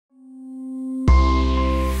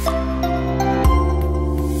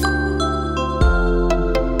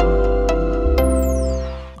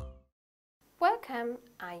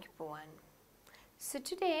So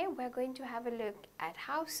today we're going to have a look at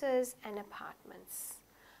houses and apartments.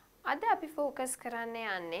 අද අපි focus කරන්න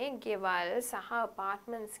යන්නේ ගෙවල් සහ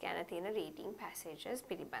apartments ගැන තියෙන reading passages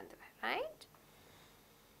පිළිබඳව, right?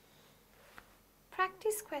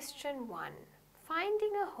 Practice question 1.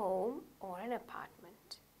 Finding a home or an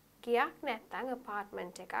apartment. ගෙයක් නැත්නම්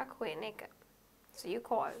apartment එකක් හොයන එක. So you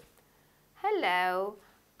call. Hello,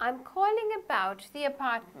 I'm calling about the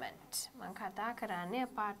apartment. මං කතා කරන්නේ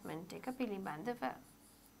apartment එක පිළිබඳව.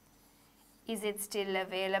 Is it still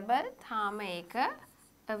available? තාම ඒක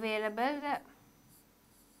available?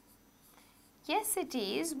 Yes, it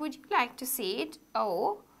is. Would you like to see it?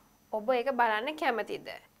 Oh, ඔබ ඒක බලන්න කැමතිද?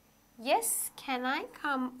 Yes, can I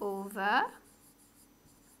come over?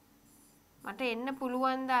 මට එන්න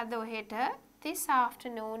පුළුවන්ද අද ඔහෙට? This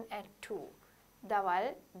afternoon at 2.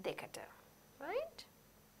 දවල් 2ට. Right?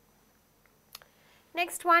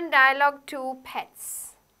 Next one, dialogue 2,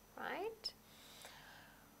 pets. Right?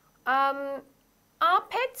 Are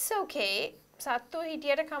pets okay? සත්තු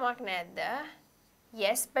හිටියට කමක් නැද්ද?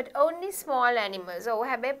 Yes, but only small animals. ඔව්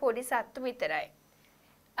හැබැයි පොඩි සත්තු විතරයි.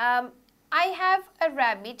 I have a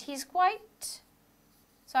rabbit. He's quite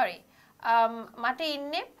sorry. මට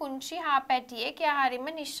ඉන්නේ පුංචි හාපැටියෙක්. එයා හරිම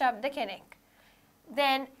නිශ්ශබ්ද කෙනෙක්.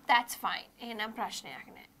 Then that's fine. එහෙනම් ප්‍රශ්නයක්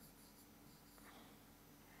නැහැ.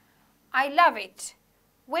 I love it.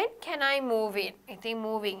 When can I move in? ඉතින්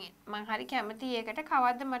moving in. මං හරි කැමති ඒකට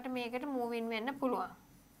කවද්ද මට මේකට move in වෙන්න පුළුවන්?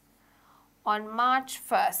 On March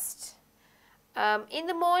 1st. In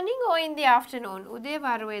the morning or in the afternoon? උදේ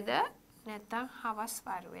වරුවේද නැත්නම් හවස්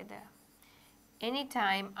වරුවේද?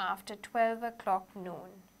 Anytime after 12 o'clock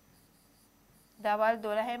noon. දවල්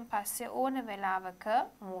 12න් පස්සේ ඕන වෙලාවක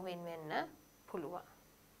move in වෙන්න පුළුවන්.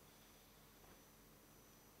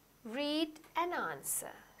 Read and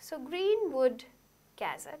answer. So Greenwood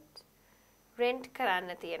Gazette. Rent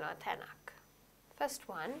කරන්න තියෙනවා තැනක්. First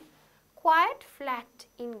one. Quiet flat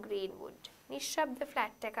in Greenwood. නිශ්ශබ්ද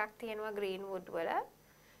flat එකක් තියෙනවා Greenwood වල.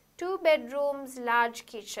 2 bedrooms, large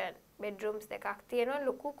kitchen. Bedrooms දෙකක් තියෙනවා,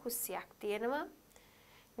 ලොකු කුස්සියක් තියෙනවා.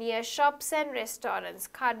 Near shops and restaurants.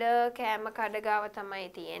 කඩ, කෑම කඩ ගාව තමයි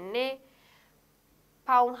තියෙන්නේ.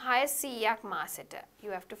 පවුම් 600ක් මාසෙට.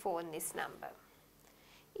 You have to phone this number.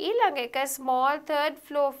 ඊළඟ එක small third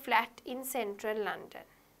floor flat in central London,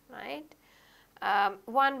 right?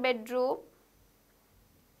 1 bedroom,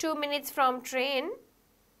 2 minutes from train,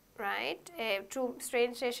 right?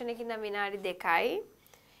 Train station එකකින් නම් විනාඩි 2යි.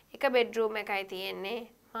 එක bedroom එකයි තියෙන්නේ.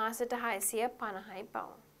 මාසෙට 650යි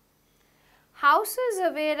pound. Houses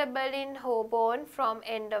available in Holborn from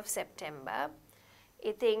end of September.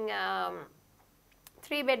 ඉතින්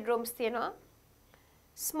 3 bedrooms තියෙනවා.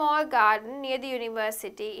 Small garden near the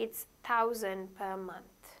university, it's 1,000 per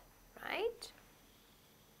month, right?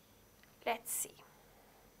 Let's see.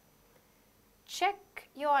 Check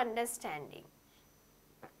your understanding.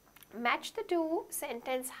 Match the two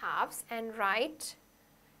sentence halves and write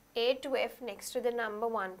A to F next to the number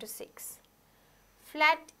 1 to 6.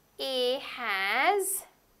 Flat A has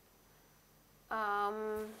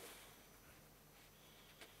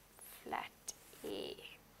flat A,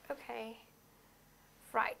 okay.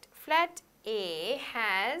 Right, flat A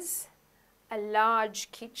has a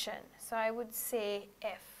large kitchen, so I would say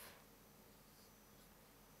F.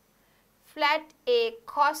 Flat A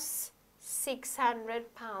costs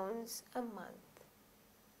 £600 a month.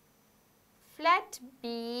 Flat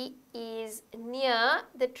B is near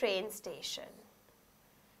the train station.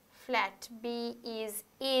 Flat B is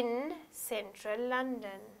in central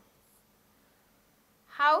London.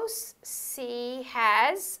 House C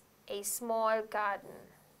has a small garden.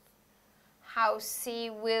 House C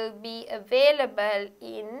will be available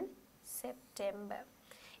in September.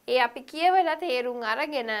 ඒ අපි කියවලා තේරුම්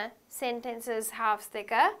අරගෙන sentences halves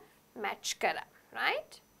දෙක match කරා,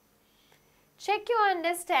 right? Check your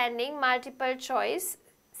understanding, multiple choice,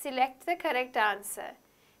 select the correct answer.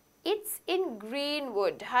 It's in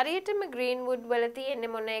Greenwood. හරියටම Greenwood වල තියෙන්නේ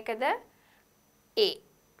මොන එකද? A.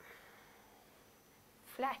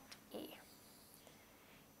 Flat A.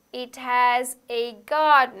 It has a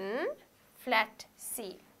garden, flat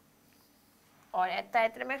C. Or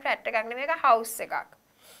ඇත්තටම flat එකක් නෙමෙයි ඒක house එකක්.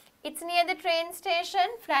 It's near the train station,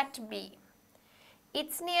 flat B.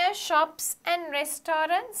 It's near shops and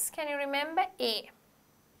restaurants. Can you remember? A.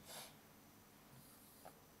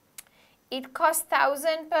 It costs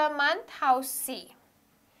 1,000 per month, house C.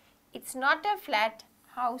 It's not a flat,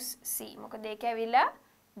 house C. මොකද ඒක ඇවිල්ලා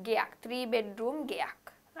ගෙයක්, 3 bedroom ගෙයක්,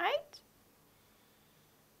 right?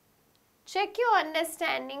 Check your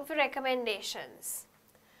understanding for recommendations.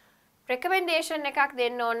 Recommendation එකක්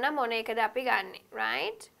දෙන්න ඕන නම් මොන එකද අපි ගන්නෙ,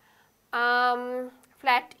 right?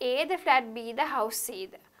 Flat A the flat B the house C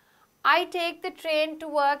the. I take the train to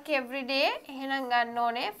work every day. එහෙනම් ගන්න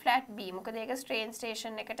ඕනේ flat B. මොකද ඒක train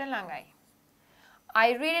station එකට ළඟයි. I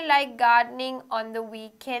really like gardening on the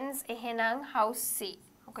weekends. එහෙනම් house C.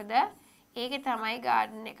 මොකද ඒකේ තමයි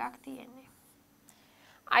garden එකක් තියෙන්නේ.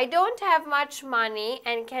 I don't have much money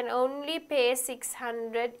and can only pay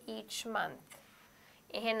 600 each month.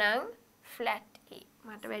 එහෙනම් flat A.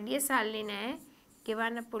 මට වැඩි සල්ලි නැහැ.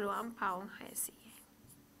 ගෙවන්න පුළුවන් pound 600.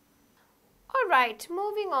 Alright,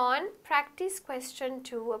 moving on. Practice question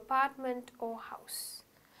 2. Apartment or house?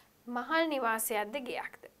 Mahal nivasayadda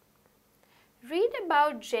geyakda. Read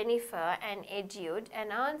about Jennifer and Edude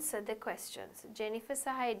and answer the questions. Jennifer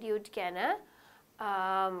saha Edude ගැන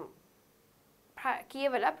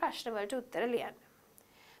කියවලා ප්‍රශ්න වලට උත්තර ලියන්න.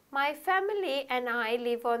 My family and I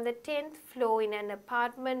live on the 10th floor in an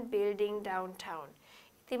apartment building downtown.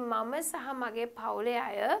 ඉතින් මම සහ මගේ පවුලේ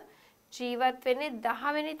අය ජීවත් වෙන්නේ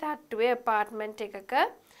 10 වෙනි තට්ටුවේ apartment එකක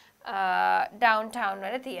downtown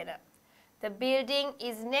වල තියෙන. The building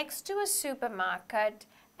is next to a supermarket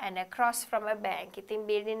and across from a bank. ඉතින්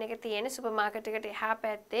building එක තියෙන supermarket එකට එහා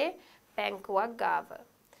පැත්තේ බැංකුවක් ගාව.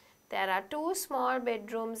 There are 2 small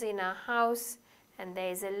bedrooms in our house and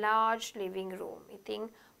there is a large living room. ඉතින්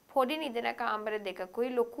පොඩි නිදන කාමර දෙකකුයි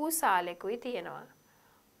ලොකු සාලෙකුයි තියෙනවා.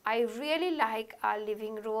 I really like our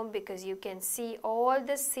living room because you can see all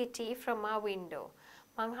the city from our window.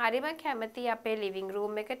 මං හරිම කැමති අපේ living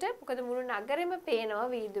room එකට. මොකද මුළු නගරෙම පේනවා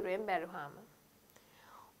වීදුරුවෙන් බැලුවාම.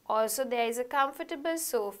 Also there is a comfortable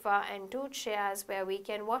sofa and 2 chairs where we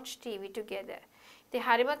can watch TV together. ඉතින්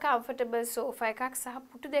හරිම comfortable sofa එකක් සහ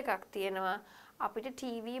පුටු දෙකක් තියෙනවා. අපිට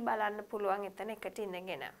TV බලන්න පුළුවන් එතන එකට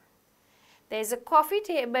ඉඳගෙන. There is a coffee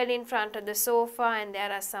table in front of the sofa and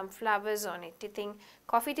there are some flowers on it. ඉතින්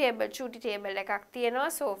coffee table, චූටි table එකක් තියෙනවා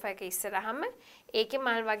sofa එක ඉස්සරහම. ඒකේ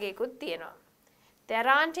මල් වගේකුත් තියෙනවා. There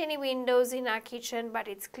aren't any windows in our kitchen but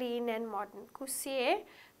it's clean and modern. කුස්සියේ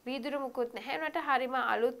වීදුරු මුකුත් නැහැ. ඒකට හරිම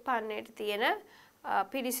අලුත් පන්නේට තියෙන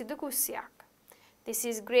පිරිසිදු කුස්සියක්. This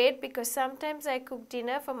is great because sometimes I cook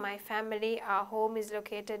dinner for my family. Our home is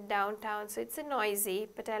located downtown so it's noisy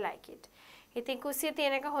but I like it. ඉතින් කුස්සිය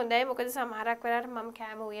තියෙන එක හොඳයි මොකද සමහරක් වෙලාවට මම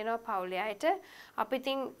කෑම උයනවා පවුලේ අයට. අපි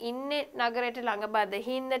ඉතින් ඉන්නේ නගරයට ළඟ බද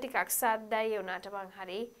හින්දා ටිකක් සද්දයි උනාට මං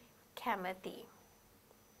හරි කැමතියි.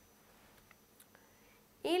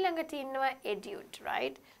 ඊළඟට ඉන්නවා Edude,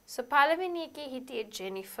 right? So පළවෙනි එකේ හිටියේ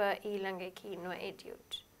Jennifer, ඊළඟ එකේ ඉන්නවා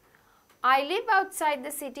Edude. I live outside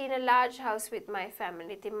the city in a large house with my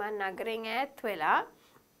family. ඉතින් මම නගරෙන් ඈත් වෙලා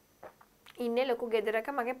ඉන්නේ ලොකු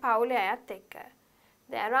ගෙදරක මගේ පවුලේ අයත් එක්ක.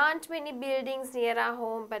 There aren't many buildings near our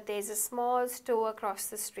home, but there's a small store across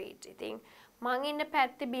the street. ඉතින් මං ඉන්න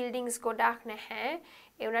පැත්තේ buildings ගොඩක් නැහැ.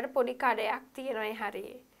 ඒ වුණාට පොඩි කඩයක් තියෙනවා ඒ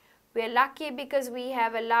හරියේ. We are lucky because we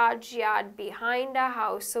have a large yard behind our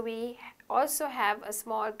house, so we also have a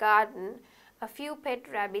small garden, a few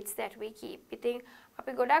pet rabbits that we keep. ඉතින්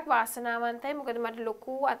අපි ගොඩක් වාසනාවන්තයි මොකද මට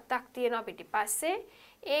ලොකු අත්තක් තියෙනවා පිටිපස්සේ.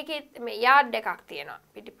 ඒකේ මේ යාඩ් එකක් තියෙනවා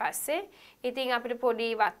පිටිපස්සේ. ඉතින් අපිට පොඩි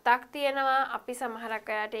වත්තක් තියෙනවා. අපි සමහරක්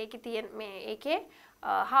වෙලාවට ඒකේ තියෙන මේ ඒකේ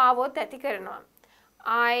හාවොත් ඇති කරනවා.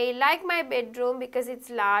 I like my bedroom because it's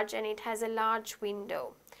large and it has a large window.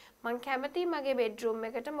 මං කැමතියි මගේ bedroom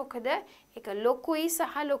එකට මොකද ඒක ලොකුයි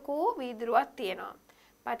සහ ලොකු වීදුරුවක් තියෙනවා.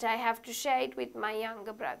 But I have to share it with my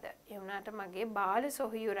younger brother. ඒ වුණාට මගේ බාල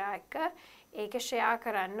සොහොයුරා එක්ක ඒක share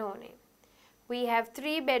කරන්න ඕනේ. We have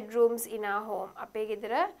 3 bedrooms in our home. අපේ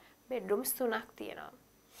ගෙදර bedrooms 3ක් තියෙනවා.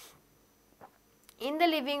 In the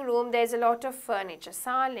living room there is a lot of furniture.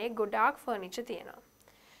 සාලේ ගොඩාක් furniture තියෙනවා.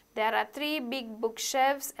 There are 3 big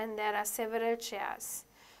bookshelves and there are several chairs.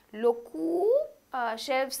 ලොකු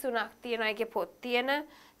shelves 3ක් තියෙනවා. ඒකේ පොත් තියෙන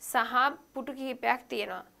සහ පුටු කිහිපයක්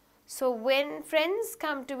තියෙනවා. So when friends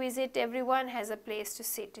come to visit everyone has a place to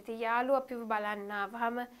sit. ඉතින් යාළුවෝ අපිව බලන්න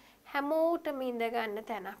ආවම හැමෝටම ඉඳ ගන්න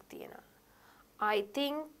තැනක් තියෙනවා. I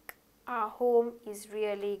think our home is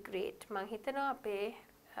really great. මං හිතනවා අපේ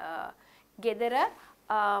ගෙදර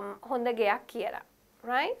හොඳ ගයක් කියලා.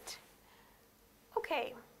 Right?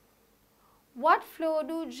 Okay. What floor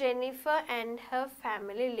do Jennifer and her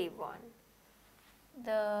family live on?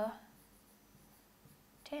 The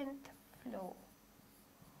 10th floor.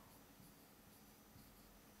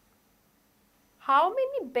 How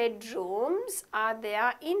many bedrooms are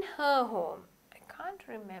there in her home? I can't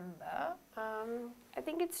remember. I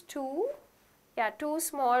think it's 2. Yeah, 2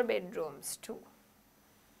 small bedrooms, 2.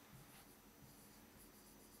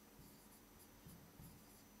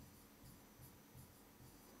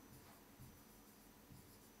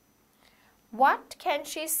 What can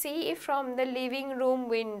she see from the living room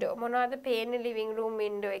window? මොනවද පේන්නේ living room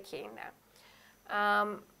window එකේ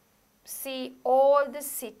ඉඳන්? see all the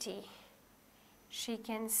city. She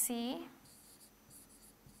can see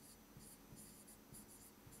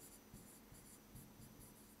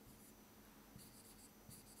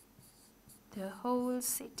the whole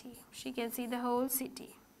city. She can see the whole city,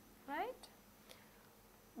 right?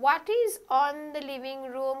 What is on the living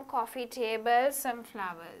room coffee table? Some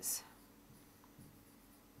flowers.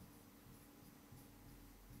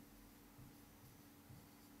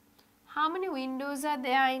 How many windows are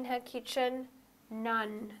there in her kitchen?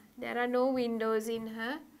 None. There are no windows in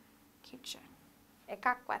her kitchen.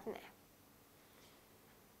 එකක්වත් නැහැ.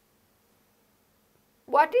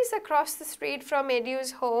 What is across the street from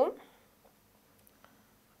Edu's home?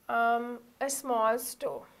 A small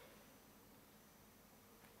store.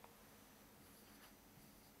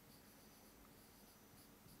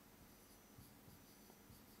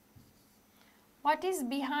 What is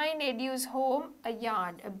behind Edu's home? A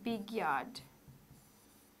yard, a big yard.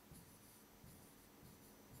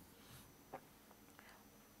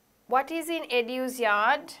 What is in Edu's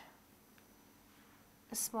yard?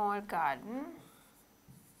 A small garden.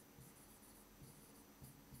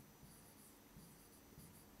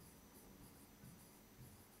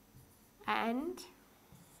 And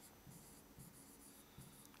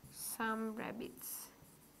some rabbits.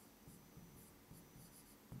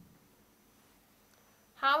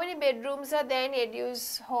 How many bedrooms are there in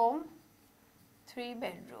Edu's home? 3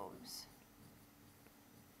 bedrooms.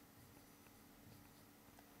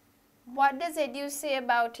 What does Edu say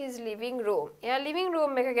about his living room? Yeah, living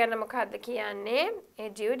room එක ගැන මොකක්ද කියන්නේ?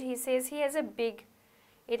 Edu, he says he has a big,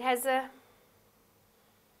 it has a,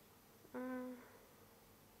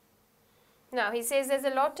 no, he says there's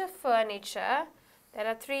a lot of furniture. There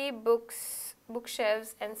are 3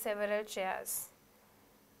 bookshelves and several chairs.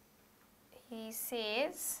 He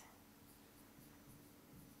says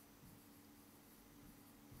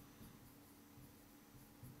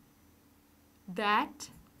that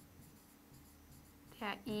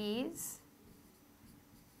there is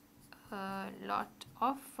a lot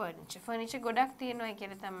of furniture. Furniture ගොඩක් තියෙනවා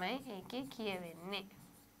කියලා තමයි ඒකේ කියවෙන්නේ.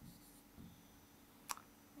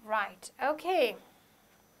 Right, okay.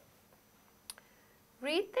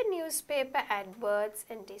 Read the newspaper adverts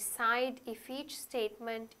and decide if each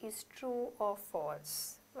statement is true or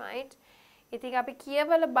false. Right? ඉතින් අපි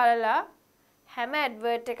කියවල බලලා හැම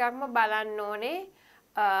advert එකක්ම බලන්න ඕනේ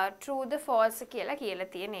true the false කියලා කියලා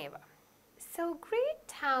තියෙන ඒවා. So, great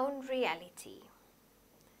town reality.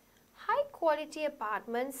 High quality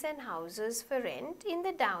apartments and houses for rent in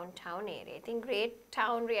the downtown area. I think great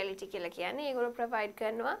town reality කියලා කියන්නේ ඒගොල්ලෝ provide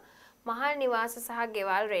කරනවා මහල් නිවාස සහ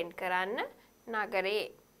ගෙවල් rent කරන්න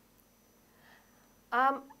නගරේ.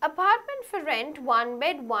 Apartment for rent, 1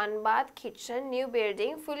 bed, 1 bath, kitchen, new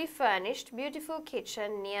building, fully furnished, beautiful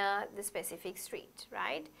kitchen near the specific street,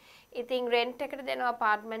 right? ඉතින් rent එකට දෙන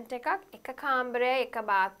apartment එකක් එක කාමරය එක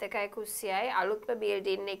bath එකයි කුස්සියයි අලුත්ම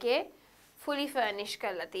building එකේ fully furnished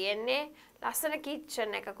කරලා තියෙන්නේ ලස්සන kitchen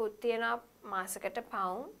එකකුත් තියෙනවා මාසකට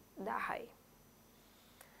pound 10යි.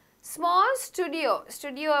 Small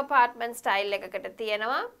studio apartment style එකකට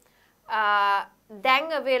තියෙනවා දැන්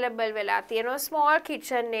available වෙලා තියෙනවා small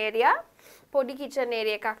kitchen area පොඩි kitchen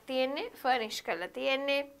area එකක් තියෙන්නේ furnish කරලා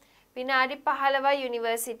තියෙන්නේ විනාඩි 15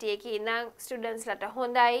 යුනිවර්සිටි එකේ ඉඳන් ස්ටුඩන්ට්ස් ලට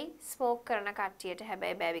හොඳයි ස්මෝක් කරන කට්ටියට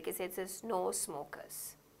හැබැයි බෑ because it says no smokers,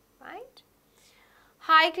 right?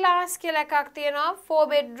 High class කියලා එකක් තියෙනවා 4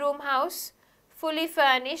 bedroom house fully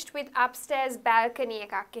furnished with upstairs balcony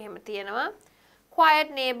එකක් එහෙම තියෙනවා quiet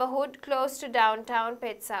neighborhood close to downtown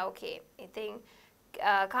pets are okay. ඉතින්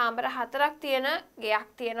කාමර 4ක් තියෙන ගෙයක්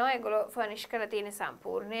තියෙනවා ඒගොල්ලෝ furnish කරලා තියෙන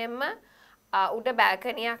සම්පූර්ණයෙන්ම උඩ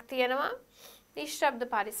balcony එකක් තියෙනවා නිශ්ශබ්ද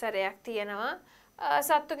පරිසරයක් තියෙනවා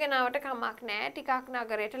සත්තු ගෙනාවට කමක් නැහැ ටිකක්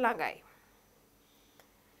නගරයට ළඟයි.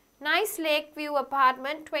 Nice lake view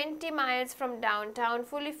apartment 20 miles from downtown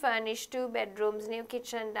fully furnished 2 bedrooms new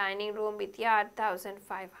kitchen dining room with yard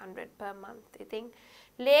 1500 per month. I think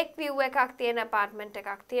lake view එකක් තියෙන apartment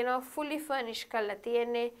එකක් තියෙනවා fully furnished කරලා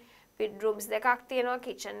තියෙන්නේ bedrooms දෙකක් තියෙනවා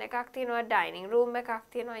kitchen එකක් තියෙනවා dining room එකක්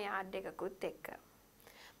තියෙනවා yard එකකුත් එක්ක.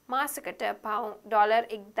 මාසකට pound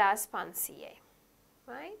 $1,500යි.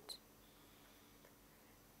 Right?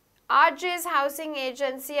 RJ's housing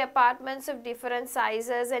agency apartments of different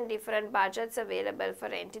sizes and different budgets available for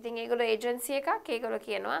rent. ඉතින් ඒගොල්ලෝ agency එකක් ඒගොල්ලෝ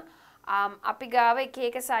කියනවා අපි ගාව එක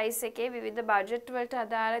එක size එකේ විවිධ budget වලට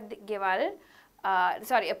අදාළ ගෙවල්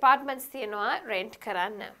apartments තියෙනවා rent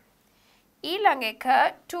කරන්න. ඊළඟ එක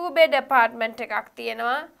 2 bed apartment එකක්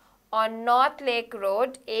තියෙනවා on North Lake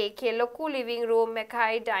Road ඒකේ ලොකු living room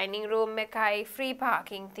එකයි dining room එකයි free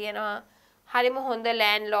parking තියෙනවා හරිම හොඳ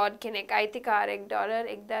landlord කෙනෙක් අයිතිකාරයෙක්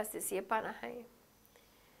 $1,250යි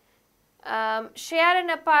share an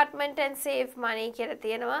apartment and save money කියලා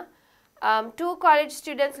තියෙනවා. Two college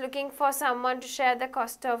students looking for someone to share the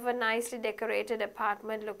cost of a nicely decorated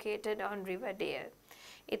apartment located on Riverdale.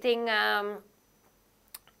 ඉතින්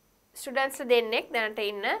students දෙන්නෙක් දැනට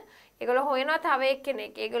ඉන්න. ඒගොල්ලෝ හොයනවා තව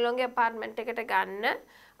එක්කෙනෙක්. ඒගොල්ලෝගේ apartment එකට ගන්න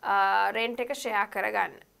rent එක share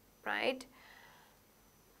කරගන්න. Right?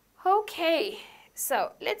 Okay.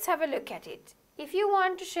 So, let's have a look at it. If you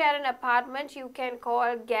want to share an apartment, you can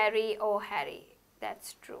call Gary or Harry.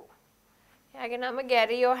 That's true. එයාගේ නම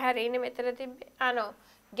Gary or Harry නේ මෙතන තිබ්බේ. no.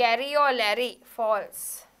 Gary or Larry.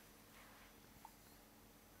 False.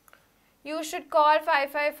 You should call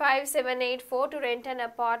 555-784 to rent an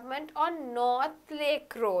apartment on North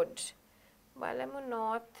Lake Road. බලමු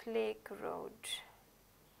North Lake Road.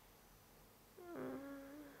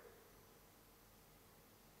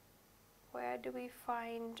 Where do we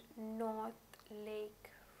find North Lake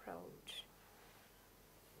Road?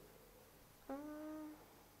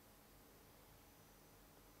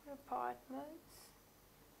 Apartments,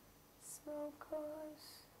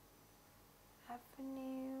 smokers,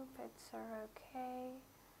 avenue, pets are okay.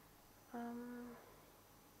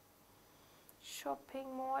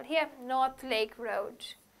 Shopping mall. Here, North Lake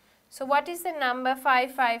Road. So what is the number?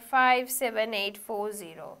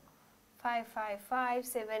 555-7840.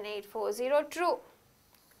 555-7840. True.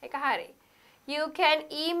 You can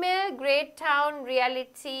email Great Town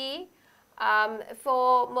Reality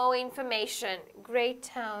for more information. Great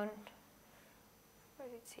Town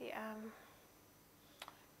Reality.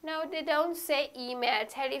 No, they don't say email,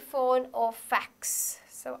 telephone or fax.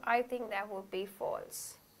 So I think that would be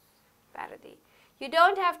false. Parody. You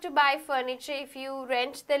don't have to buy furniture if you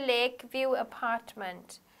rent the Lakeview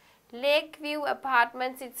apartment. Lakeview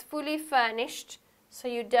Apartments, it's fully furnished, so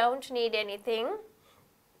you don't need anything.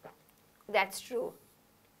 That's true.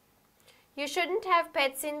 You shouldn't have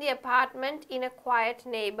pets in the apartment in a quiet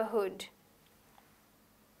neighborhood.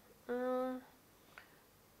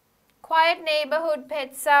 Quiet neighborhood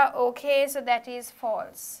pets are okay, so that is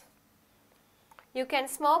false. You can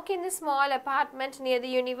smoke in the small apartment near the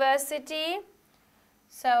university.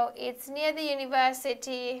 So it's near the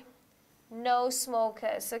university. No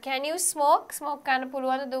smokers. So can you smoke? Smoke kana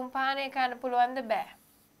puluwanda dumpane kana puluwanda bෑ.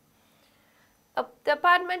 The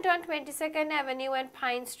apartment on 22nd Avenue and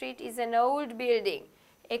Pine Street is an old building.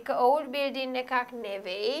 Ek old building ekak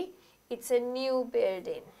නෙවෙයි. It's a new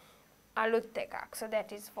building. Aluth ekak. So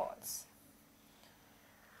that is false.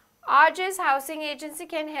 RJ's housing agency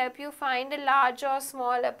can help you find a large or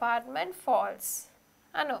small apartment. False.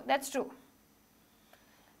 No, that's true.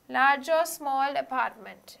 Large or small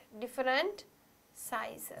apartment, different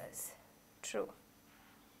sizes. True.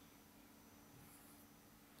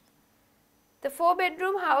 The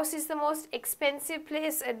 4-bedroom house is the most expensive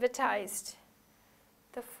place advertised.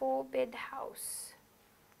 The 4-bed house.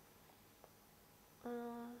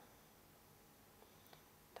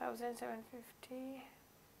 1,750.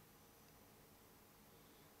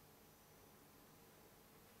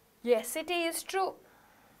 Yes, it is true.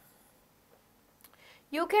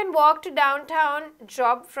 You can walk to downtown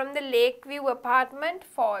job from the Lakeview apartment.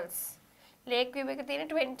 False. Lakeview එක තියෙන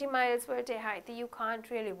 20 miles වලට එහායි. You can't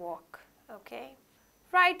really walk. Okay.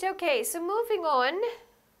 Right, okay. So moving on.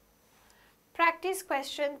 Practice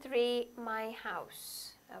question 3, my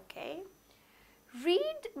house. Okay.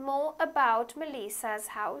 Read more about Melissa's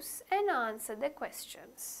house and answer the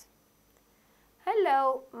questions.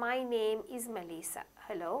 Hello, my name is Melissa.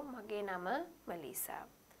 Hello, mage nama Melissa.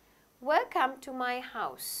 Welcome to my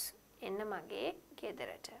house. Enna mage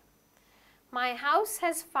ගෙදරට. My house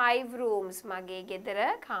has 5 rooms. Mage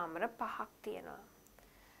ගෙදර කාමර 5ක් තියෙනවා.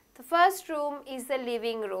 The first room is the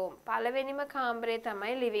living room. පළවෙනිම කාමරේ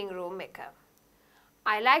තමයි living room එක.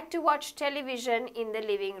 I like to watch television in the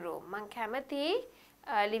living room. මං කැමති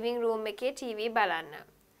living room එකේ TV බලන්න.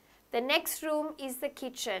 The next room is the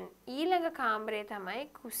kitchen. ඊළඟ කාමරේ තමයි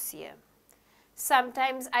කුස්සිය.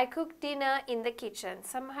 Sometimes I cook dinner in the kitchen.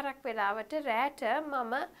 සමහරක් වෙලාවට රැට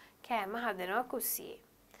මම කෑම හදනවා කුස්සියේ.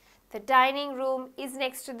 The dining room is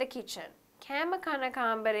next to the kitchen. කෑම කන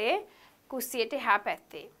කාමරේ කුස්සියට එහා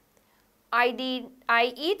පැත්තේ. I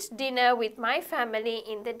eat dinner with my family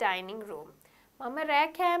in the dining room. මම රෑ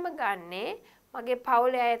කෑම ගන්නේ මගේ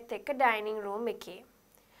පවුලේ අයත් එක්ක dining room එකේ.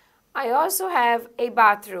 I also have a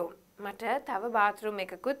bathroom. මට තව bathroom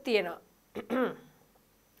එකකුත් තියෙනවා.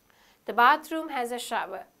 The bathroom has a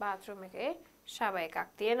shower. Bathroom එකේ shower එකක්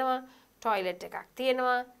තියෙනවා, toilet එකක්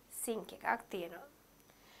තියෙනවා, sink එකක් තියෙනවා.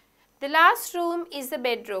 The last room is the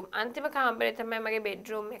bedroom. අන්තිම කාමරේ තමයි මගේ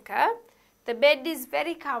bedroom එක. The bed is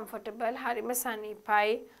very comfortable. හරිම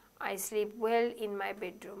සනීපයි. I sleep well in my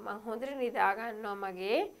bedroom. මම හොඳට නිදා ගන්නවා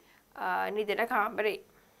මගේ නිදන කාමරේ.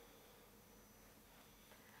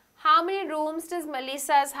 How many rooms does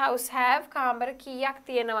Melissa's house have? කාමර කීයක්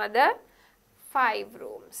තියෙනවද? 5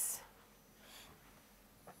 rooms.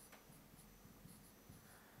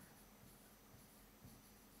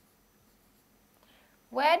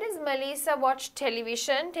 Where does Melissa watch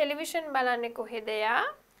television? Television බලන්නේ කොහෙද යා?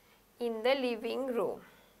 In the living room.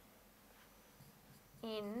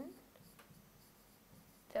 In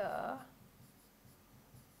the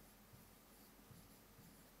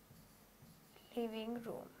living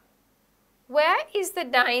room. Where is the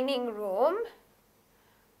dining room?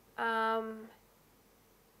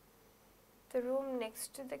 The room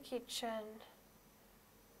next to the kitchen.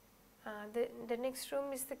 The next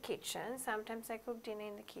room is the kitchen. Sometimes I cook dinner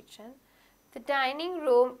in the kitchen. The dining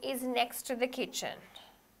room is next to the kitchen.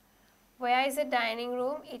 Where is the dining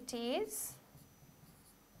room? It is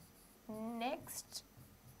next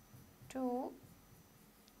to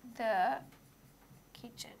the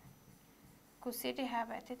kitchen. කුසියට එහා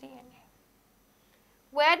පැත්තේ තියෙන්නේ.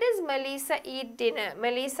 Where does Melissa eat dinner?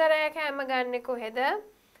 Melissa රෑ කෑම ගන්නේ කොහෙද?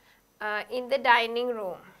 In the dining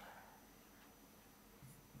room.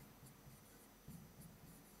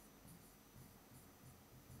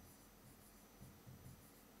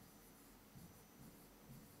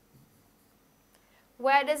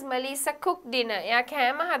 Where does Melissa cook dinner? එයා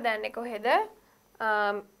කෑම හදන්නේ කොහෙද?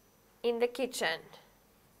 In the kitchen.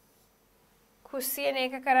 කුස්සියනේ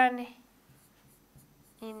ඒක කරන්නේ.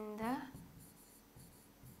 In the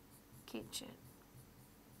kitchen.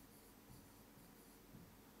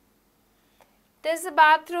 Does the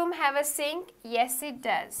bathroom have a sink? Yes, it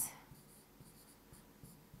does.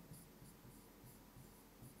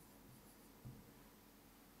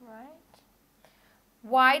 Right.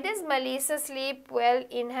 Why does Melissa sleep well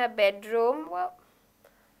in her bedroom? Well,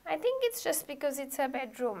 I think it's just because it's her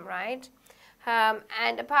bedroom, right?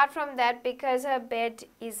 And apart from that, because her bed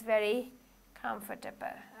is very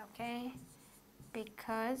comfortable, okay?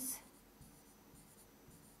 Because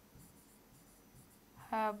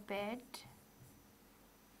her bed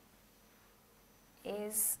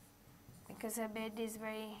is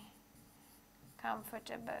very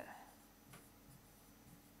comfortable.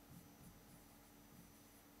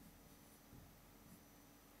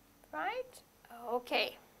 Right?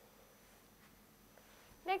 Okay.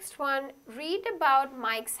 Next one, read about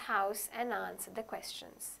Mike's house and answer the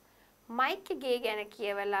questions. Mike ගේ ගැන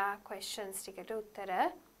කියවලා questions ටිකට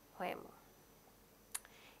උත්තර හොයමු.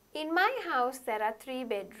 In my house there are 3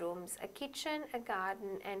 bedrooms, a kitchen, a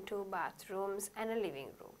garden and 2 bathrooms and a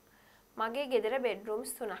living room. මගේ ගෙදර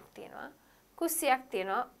bedrooms 3ක් තියෙනවා. කුස්සියක්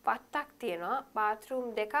තියෙනවා, වත්තක් තියෙනවා,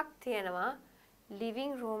 bathroom 2ක් තියෙනවා,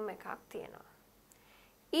 living room එකක් තියෙනවා.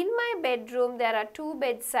 In my bedroom there are 2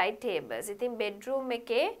 bedside tables. ඉතින් bedroom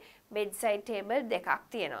එකේ bedside table 2ක්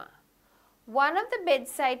තියෙනවා. One of the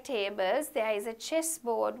bedside tables there is a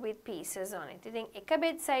chessboard with pieces on it. ඉතින් එක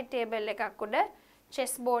bedside table එකක් උඩ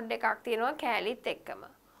chessboard එකක් තියෙනවා කෑලිත් එක්කම.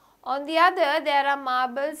 On the other there are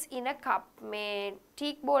marbles in a cup. මේ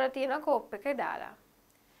teak bowl තියෙනවා කෝප් එක දාලා.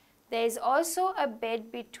 There is also a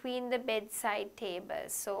bed between the bedside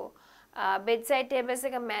tables. So bedside tables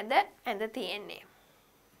එක මැද ඇඳ තියෙන්නේ.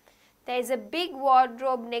 There is a big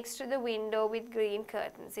wardrobe next to the window with green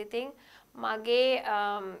curtains. ඉතින් මගේ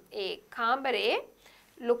ඒ කාමරේ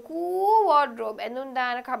ලොකු wardrobe ඇඳුම්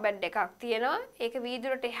දාන කබඩ් එකක් තියෙනවා. ඒක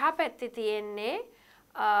වීදුරට එහා පැත්තේ තියෙන්නේ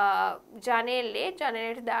ජනේලයට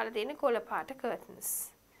දාලා තියෙන කොළ පාට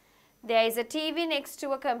curtains. There is a TV next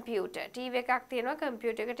to a computer. TV එකක් තියෙනවා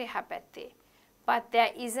computer එකට එහා පැත්තේ. But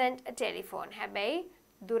there isn't a telephone. හැබැයි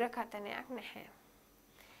දුරකථනයක් නැහැ.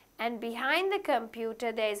 And behind the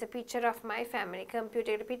computer there is a picture of my family.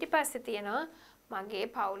 Computer එකට පිටිපස්සේ තියෙනවා මගේ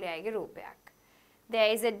පවුලේ අයගේ රූපයක්.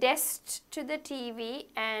 There is a desk to the TV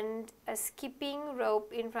and a skipping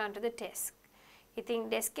rope in front of the desk. ඉතින්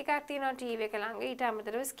desk එකක් තියෙනවා TV එක ළඟ. ඊට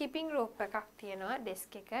අමතරව skipping rope එකක් තියෙනවා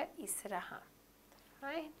desk එක ඉස්සරහා.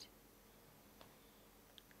 Right?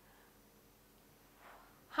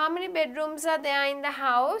 How many bedrooms are there in the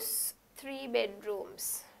house? 3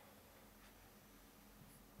 bedrooms.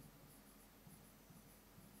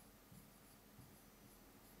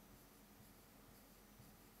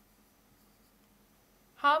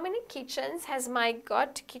 How many kitchens has Mike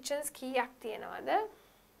got? Kitchens කීයක් තියෙනවද?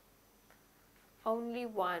 Only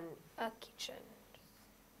one, a kitchen.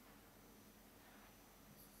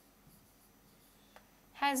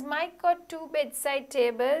 Has Mike got 2 bedside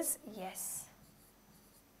tables? Yes.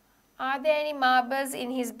 Are there any marbles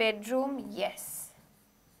in his bedroom? Yes.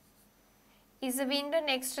 Is the window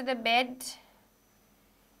next to the bed?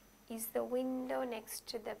 Is the window next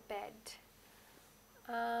to the bed?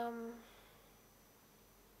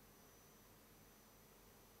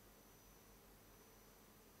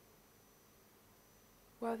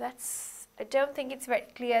 Well, I don't think it's very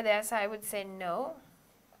clear there, so I would say no.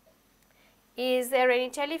 Is there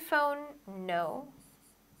any telephone? No.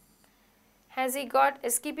 Has he got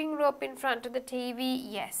a skipping rope in front of the TV?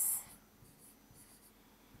 Yes.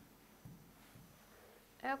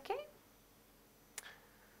 Okay.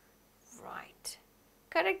 Right.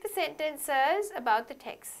 Correct the sentences about the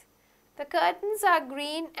text. The curtains are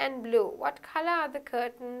green and blue. What color are the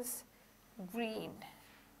curtains? Green.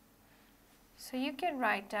 So you can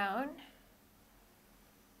write down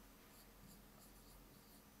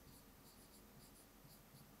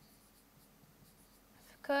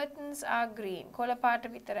curtains are green. කොළ පාට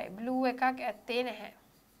විතරයි. Blue එකක් ඇත්තේ නැහැ.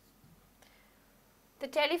 The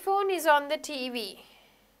telephone is on the TV.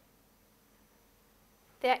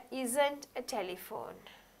 There isn't a telephone.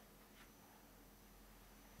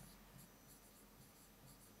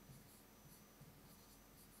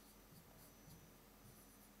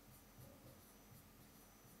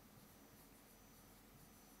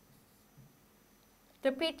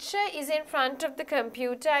 The picture is in front of the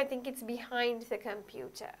computer. I think it's behind the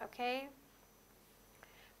computer, okay?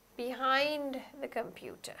 Behind the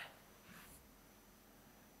computer.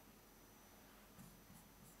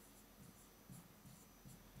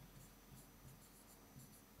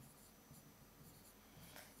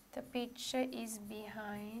 The picture is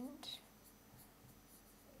behind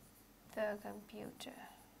the computer.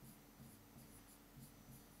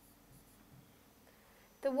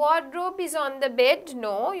 The wardrobe is on the bed.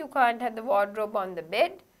 No, you can't have the wardrobe on the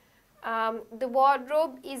bed. The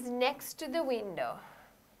wardrobe is next to the window.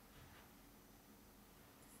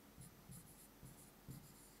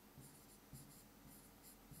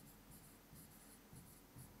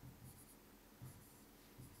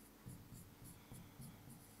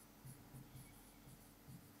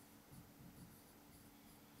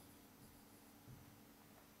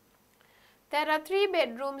 There are 3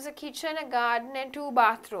 bedrooms, a kitchen, a garden and 2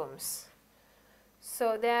 bathrooms.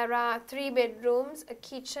 So there are 3 bedrooms, a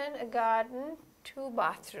kitchen, a garden, 2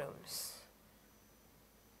 bathrooms.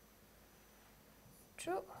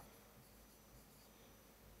 True.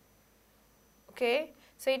 Okay,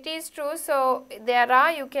 so it is true. So there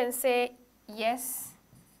are, you can say yes,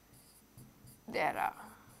 there are.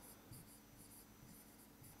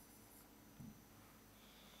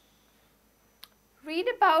 Read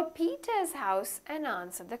about Peter's house and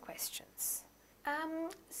answer the questions.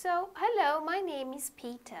 Hello, my name is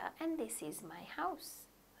Peter and this is my house.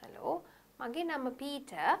 Hello, mage nama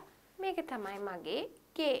Peter, meka tamai mage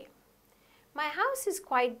ගේ. My house is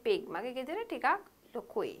quite big. මගේ ගෙදර ටිකක්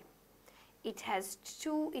ලොකුයි. It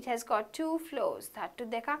has got 2 floors. තට්ටු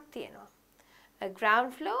දෙකක් තියෙනවා. A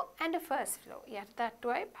ground floor and a first floor. යට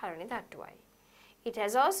තට්ටුවයි පළවෙනි තට්ටුවයි. It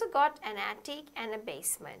has also got an attic and a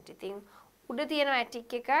basement. ඉතින් උඩ තියෙනවා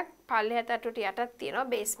attic එකක්, පල්ලෙහා තට්ටුවට යටත් තියෙනවා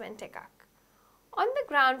basement එකක්. On the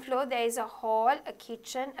ground floor there is a hall, a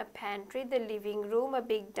kitchen, a pantry, the living room, a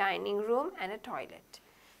big dining room and a toilet.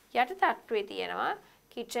 යට තට්ටුවේ තියෙනවා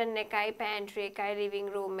kitchen එකයි, pantry එකයි, living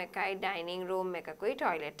room එකයි, dining room එකකුයි,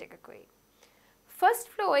 toilet එකකුයි. First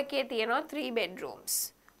floor එකේ තියෙනවා 3 bedrooms,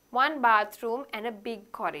 1 bathroom and a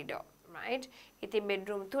big corridor, right? ඉතින්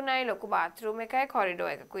bedroom 3යි, ලොකු bathroom එකයි, corridor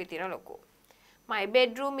එකකුයි තියෙනවා ලොකු. My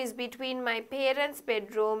bedroom is between my parents'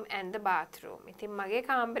 bedroom and the bathroom. ඉතින් මගේ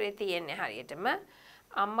කාමරේ තියෙන්නේ හරියටම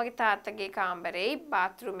අම්මගේ තාත්තගේ කාමරේයි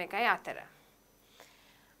bathroom එකයි අතර.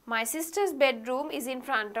 My sister's bedroom is in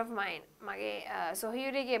front of mine. මගේ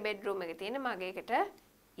සොහියුරිගේ bedroom එක තියෙන්නේ මගේ එකට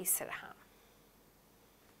ඉස්සරහා.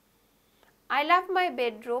 I love my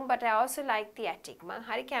bedroom but I also like the attic. මම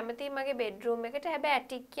හරි කැමතියි මගේ bedroom එකට. හැබැයි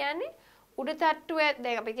attic කියන්නේ උඩ තට්ටුවේ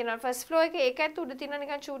දැන් අපි කියනවා first floor එකේ ඒකත් උඩ තියෙන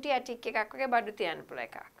නිකන් චූටි attic එකක් වගේ බඩු තියන්න පුළුවන්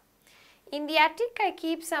එකක්. In the attic I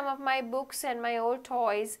keep some of my books and my old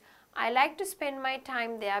toys. I like to spend my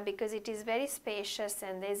time there because it is very spacious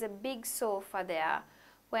and there is a big sofa there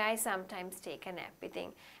where I sometimes take a nap.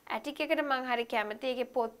 ඉතින් attic එකට මම හරි කැමතියි. ඒකේ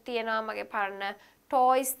පොත් තියෙනවා, මගේ පරණ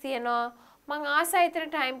toys තියෙනවා. මම ආසයි එතන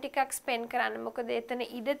time ටිකක් spend කරන්න. මොකද එතන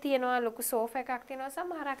ඉඩ තියෙනවා, ලොකු sofa එකක් තියෙනවා.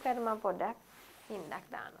 සමහරක් අර මම පොඩ්ඩක් ඉන්නක්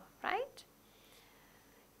දානවා. Right?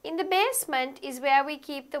 In the basement is where we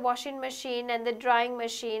keep the washing machine and the drying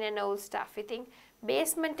machine and old stuff. ඉතින්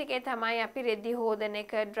basement එකේ තමයි අපි රෙදි හොදන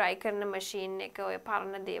එක, dry කරන machine එක, ඔය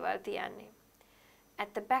පරණ දේවල් තියන්නේ.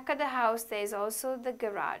 At the back of the house there is also the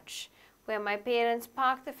garage where my parents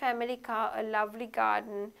park the family car, a lovely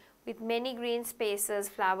garden with many green spaces,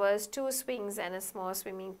 flowers, 2 swings and a small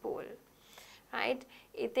swimming pool. Right?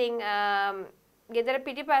 ඉතින් ගෙදර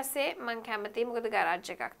පිටිපස්සේ මම කැමතියි මොකද garage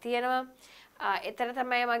එකක් තියෙනවා. එතන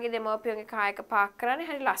තමයි මගේ දෙමව්පියන්ගේ කාර් එක පාක් කරන්නේ.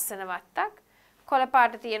 හරි ලස්සන වත්තක්. කොළ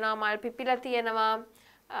පාට තියෙනවා, මල් පිපිලා තියෙනවා.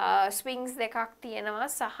 ස්විංග්ස් දෙකක් තියෙනවා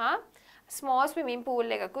සහ ස්මෝල් ස්විමින්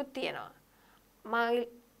පූල් එකකුත් තියෙනවා.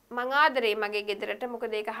 මං ආදරේ මගේ ගෙදරට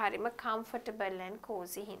මොකද ඒක හරිම comfortable and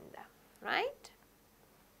cozy හින්දා. Right?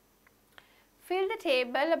 Fill the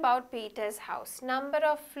table about Peter's house. Number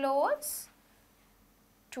of floors?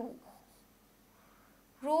 2.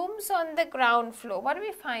 Rooms on the ground floor. What do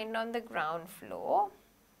we find on the ground floor?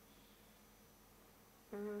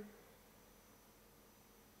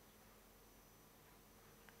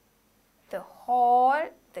 The hall,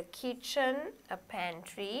 the kitchen, a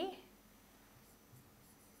pantry.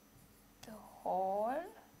 The hall,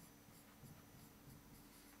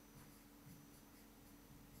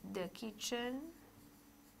 the kitchen,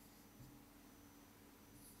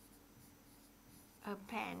 a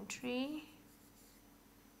pantry,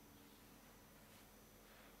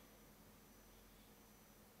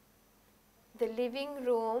 the living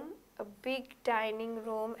room, a big dining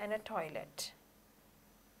room and a toilet.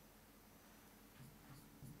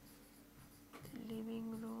 The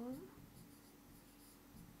living room,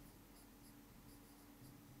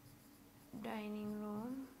 dining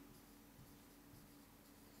room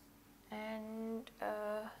and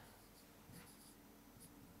a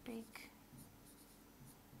big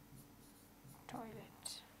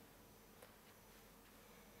toilet.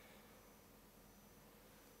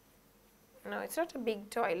 No, it's not a big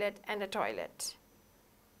toilet and a toilet.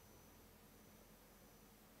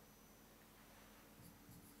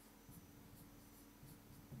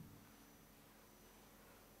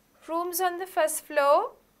 Rooms on the first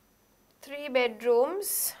floor, 3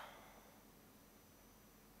 bedrooms,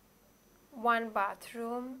 1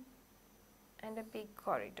 bathroom and a big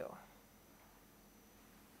corridor.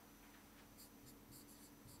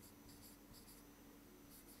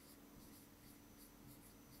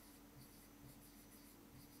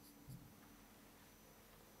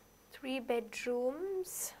 Three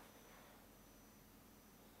bedrooms,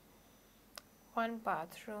 1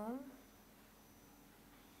 bathroom,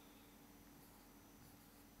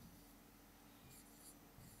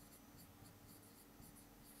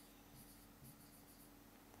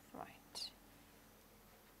 right.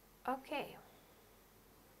 Okay.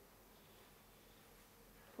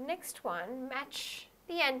 Next one, match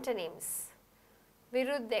the antonyms.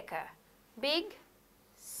 Viruddhaka, big,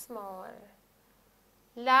 small.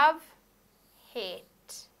 Love,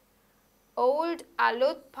 hate. Old,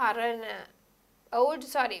 alut, parana.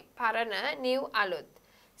 Parana, new, alut.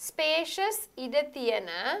 Spacious, ida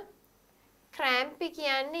tiyana. Crampy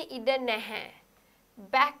kiyanne ida naha.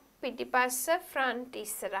 Back, pitipassa, front,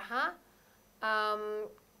 isaraha.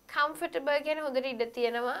 Comfortable කියන හොඳට ඉඩ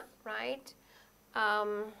තියෙනවා, right?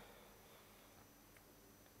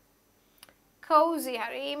 Cozy,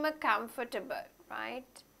 හරිම comfortable,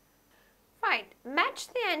 right? Right, match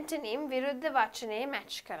the antonym විරුද්ධ වචනේ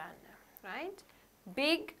match කරන්න, right?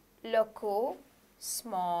 Big, ලොකු,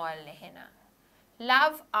 small එහෙනම්.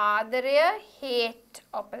 Love, ආදරය, hate,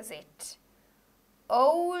 opposite.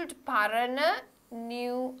 Old, පරණ,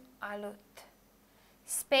 new, අලුත්.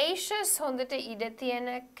 Spacious, හොඳට ඉඩ තියෙන,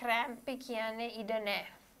 crampy කියන්නේ ඉඩ නැහැ,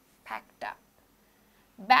 packed up.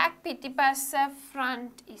 Back, පිටිපස්ස,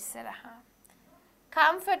 front, ඉස්සරහා.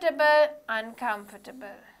 Comfortable,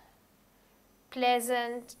 uncomfortable.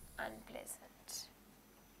 Pleasant, unpleasant.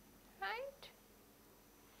 Right?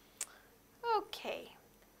 Okay.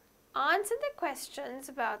 Answer the questions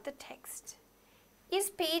about the text. Is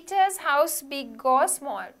Peter's house big or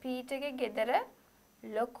small? Peter's ගෙදර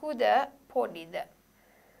ලොකුද පොඩිද?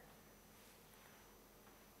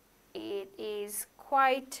 It is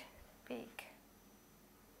quite big.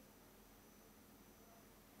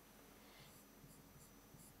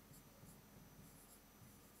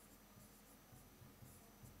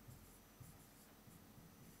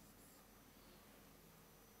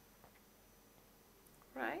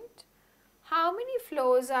 Right? How many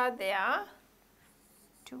floors are there?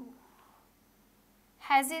 2.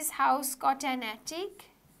 Has his house got an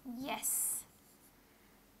attic? Yes.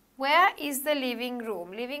 Where is the living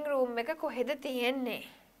room? Living room එක කොහෙද තියෙන්නේ?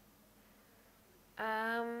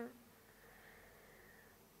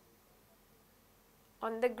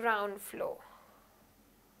 On the ground floor.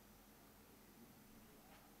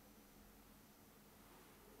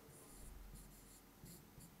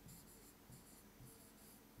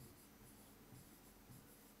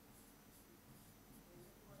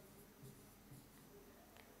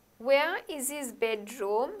 Where is his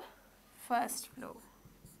bedroom? First floor.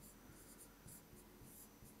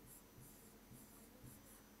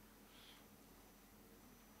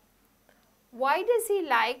 Why does he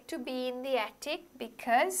like to be in the attic?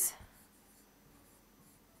 Because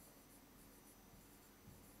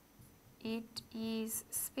It is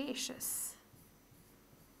spacious.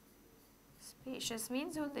 Spacious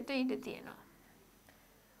means හොඳට ඉඩ තියෙනවා.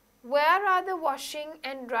 Where are the washing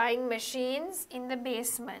and drying machines? In the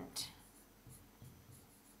basement.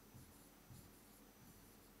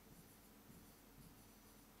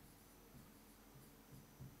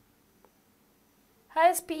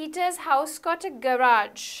 Has Peter's house got a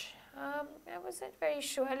garage? I wasn't very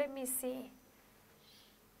sure. Let me see.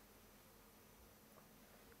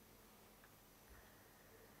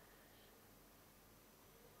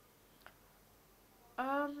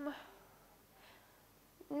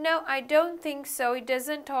 No, I don't think so. It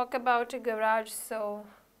doesn't talk about a garage, so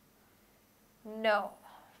no.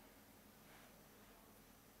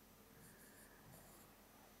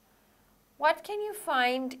 What can you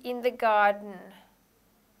find in the garden?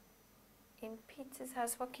 In Peter's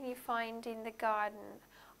house, what can you find in the garden?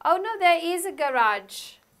 Oh no, there is a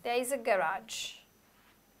garage. There is a garage.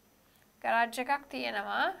 Garage එකක්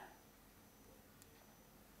තියෙනවා.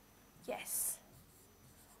 Yes.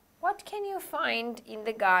 What can you find in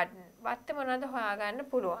the garden? වත්ත මොනවද හොයාගන්න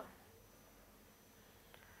පුළුවන්?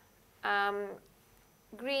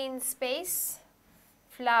 Green space,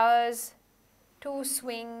 flowers, 2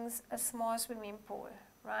 swings, a small swimming pool,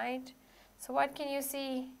 right? So what can you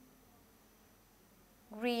see?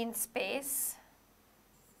 Green space,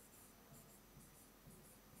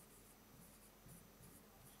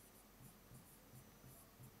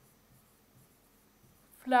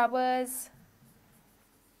 flowers,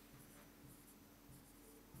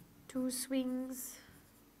 2 swings,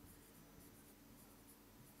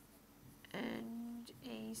 and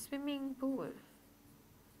a swimming pool.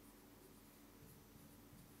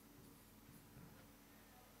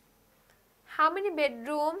 How many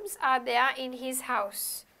bedrooms are there in his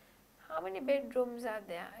house? How many bedrooms are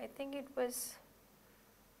there? I think it was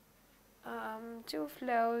 2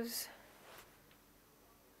 floors,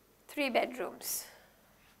 3 bedrooms.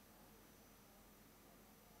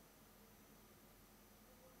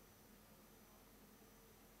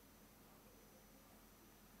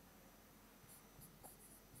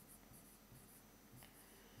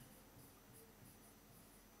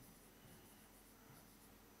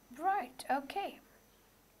 Right, okay.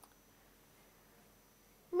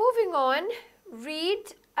 Moving on,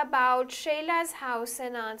 read about Shayla's house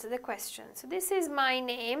and answer the question. So this is my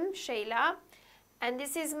name, Shayla, and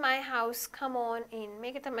this is my house. Come on in.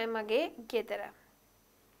 මේක තමයි මගේ ගෙදර.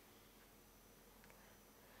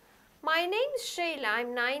 My name is Shayla.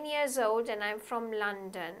 I'm 9 years old and I'm from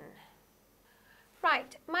London.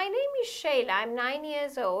 Right, my name is Shayla. I'm 9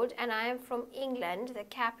 years old and I am from England,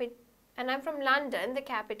 and I'm from London, the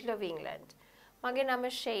capital of England. මගේ නම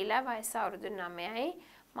ශෛලා, වයස අවුරුදු 9යි.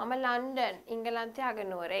 මම London, ඉංගලන්තයේ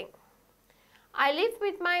අගනුවරෙන්. I live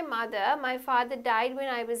with my mother. My father died when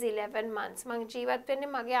I was 11 months. මං ජීවත් වෙන්නේ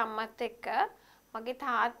මගේ අම්මත් එක්ක. මගේ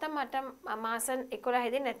තාත්තා මට මාස 11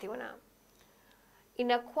 දී නැති වුණා.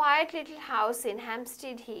 In a quiet little house in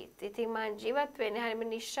Hampstead Heath. ඉතින් මං ජීවත් වෙන්නේ හරිම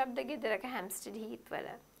නිශ්ශබ්ද ගෙදරක Hampstead Heath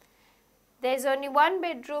වල. There's only 1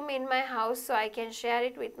 bedroom in my house, so I can share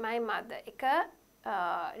it with my mother. එක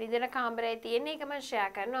නිදන කාමරය තියෙන එක මම share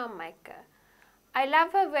කරනවා අම්මා එක්ක. I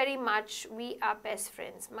love her very much. We are best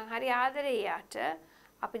friends. මං හරි ආදරේ එයාට.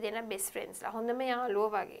 අපි දෙන best friends ලා. හොඳම යාළුවෝ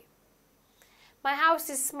වගේ. My house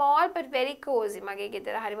is small but very cozy. මගේ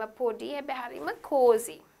ගෙදර හරිම පොඩි හැබැයි හරිම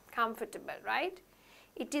cozy. Comfortable, right?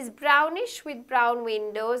 It is brownish with brown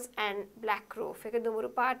windows and black roof. එක දුමුරු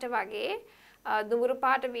පාට වගේ දුමුරු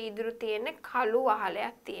පාට වීදුරු තියෙන කළු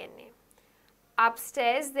වහලයක් තියෙන්නේ.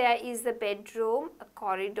 Upstairs there is the bedroom, a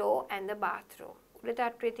corridor and the bathroom. උඩ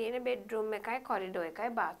තට්ටුවේ තියෙන bedroom එකයි corridor එකයි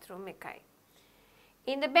bathroom එකයි.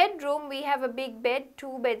 In the bedroom we have a big bed,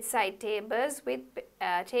 2 bedside tables with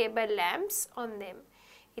table lamps on them.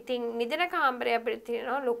 ඉතින් නිදන කාමරය අපිට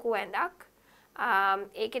තියෙනවා ලොකු ඇඳක්.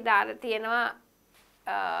 ඒකේ දාලා තියෙනවා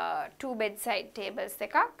 2 bedside tables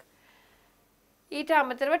එකක්. ඊට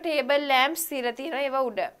අමතරව table lamps තියලා තියෙනවා ඒව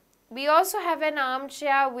උඩ. We also have an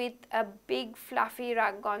armchair with a big fluffy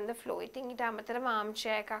rug on the floor. ඉතින් ඊට අමතරව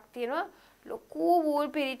armchair එකක් තියෙනවා. ලොකු wool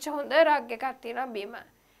පිරිච්ච හොඳ rug එකක් තියෙනවා බිම.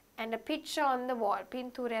 And a picture on the wall.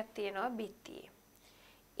 පින්තූරයක් තියෙනවා බිත්තියේ.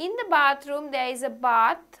 In the bathroom there is a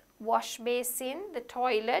bath, wash basin, the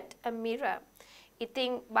toilet, a mirror.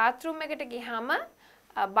 ඉතින් bathroom එකට ගියාම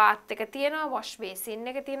bath එක තියෙනවා, wash basin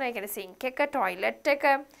එක තියෙනවා, ඒ කියන්නේ sink එක, toilet එක,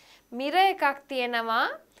 mirror එකක් තියෙනවා,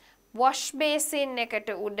 wash basin එකට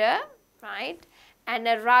උඩ, right? And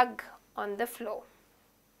a rug on the floor.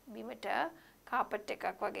 බිමට carpet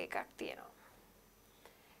එකක් වගේ එකක් තියෙනවා.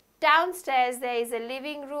 Downstairs there is a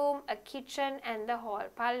living room, a kitchen and the hall.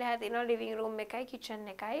 පල්ලෙහා තියෙනවා living room එකයි, kitchen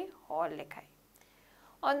එකයි, hall එකයි.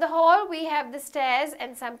 On the hall, we have the stairs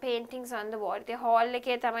and some paintings on the wall. The hall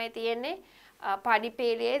එකේ තමයි තියෙන්නේ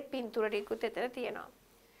පඩිපෙළේ පින්තූර ටිකුත් එතන තියෙනවා.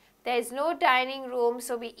 There is no dining room,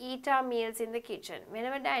 so we eat our meals in the kitchen.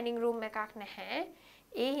 වෙනම dining room එකක් නැහැ.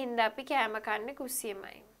 ඒ හින්දා අපි කෑම කන්නේ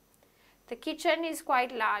කුස්සියමයි. The kitchen is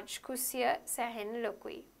quite large. කුස්සිය සැහෙන්න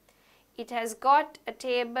ලොකුයි. It has got a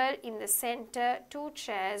table in the center, 2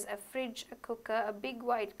 chairs, a fridge, a cooker, a big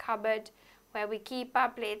white cupboard where we keep our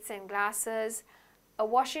plates and glasses, a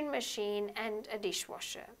washing machine and a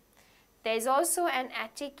dishwasher. There is also an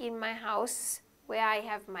attic in my house where I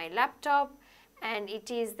have my laptop, and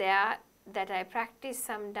it is there that I practice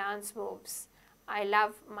some dance moves. I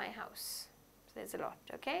love my house. So there's a lot,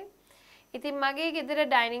 okay? ඉතින් මගේ ගෙදර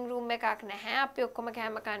dining room එකක් නැහැ. අපි ඔක්කොම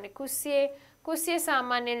කෑම කන්නේ කුස්සියේ. කුස්සිය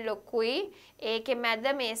සාමාන්‍යයෙන් ලොකුයි. ඒකේ මැද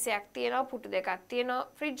මේසයක් තියෙනවා, පුටු දෙකක් තියෙනවා,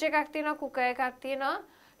 ෆ්‍රිජ් එකක් තියෙනවා, කුකර් එකක් තියෙනවා.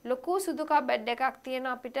 ලොකු සුදු කබඩ් එකක්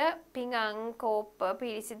තියෙනවා අපිට පිඟන් කෝප්ප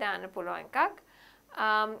පිරිසි දාන්න පුළුවන් එකක්.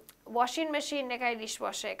 washing machine එකයි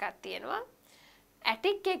dishwasher එකක් තියෙනවා.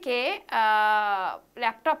 attic එකේ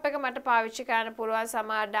laptop එක මට පාවිච්චි කරන්න පුළුවන්,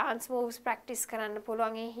 සමහර dance moves practice කරන්න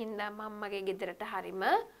පුළුවන්. ඒ හින්දා මම්මගේ ගෙදරට හරිම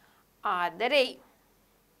ආදරෙයි.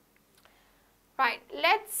 Right,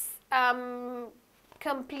 let's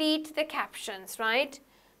complete the captions, right?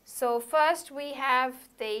 So first we have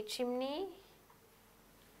the chimney,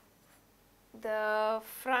 the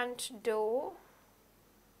front door,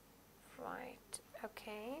 right,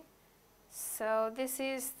 okay. So this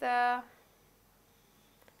is the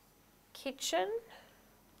kitchen.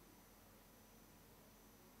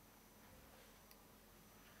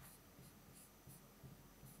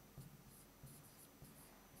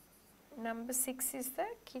 Number 6 is the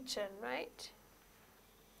kitchen, right?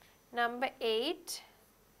 Number 8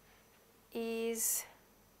 is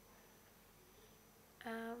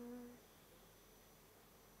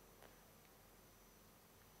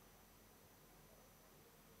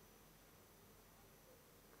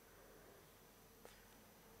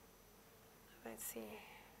let's see.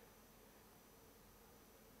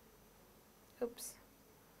 Oops.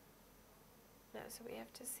 No, so we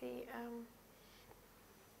have to see.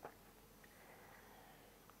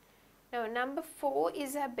 No, number 4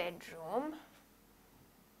 is a bedroom.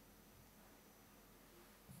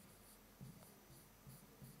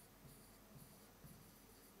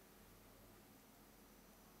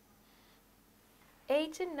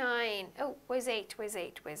 Eight and 9. Oh, where's 8? Where's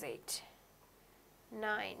 8? Where's 8?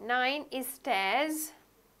 9. 9 is stairs.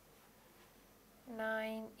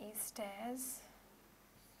 9 is stairs.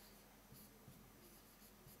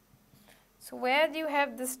 So where do you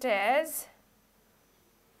have the stairs?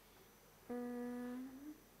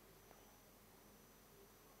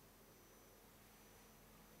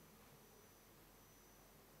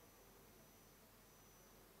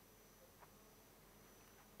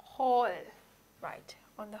 Hall, right,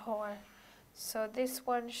 on the hall. So this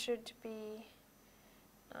one should be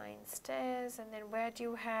 9 stairs, and then where do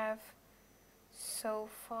you have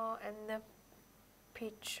sofa and the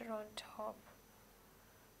picture on top?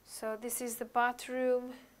 So this is the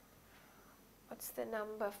bathroom. What's the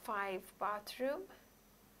number 5 bathroom?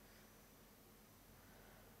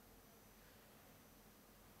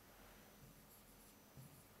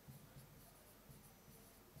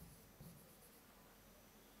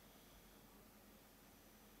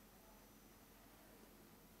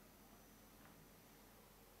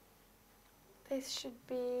 This should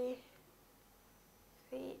be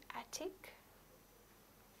the attic.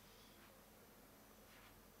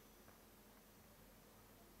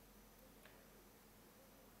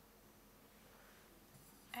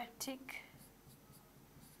 Attic.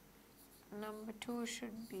 Number 2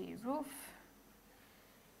 should be roof.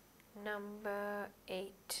 Number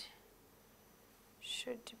 8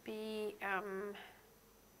 should be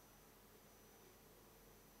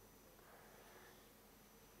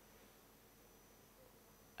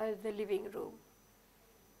the living room.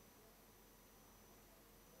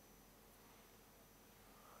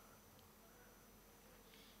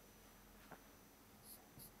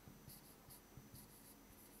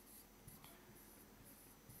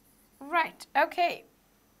 Right, okay.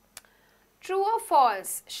 True or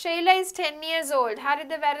false? Shayla is 10 years old.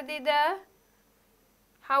 Harida Varadida?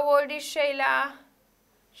 How old is Shayla?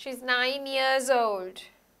 She's 9 years old.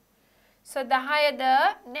 So the higher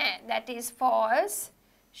the, that is false.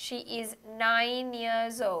 She is 9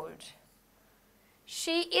 years old.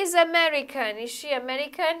 She is American. Is she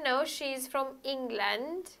American? No, she is from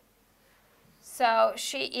England. So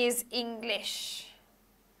she is English.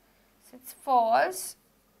 So it's false.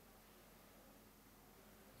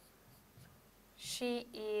 She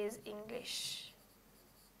is English.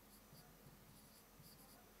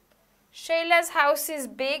 Shayla's house is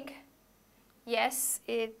big. Yes,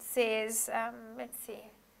 it says, let's see.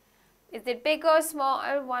 Is it big or small?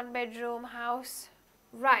 1-bedroom house.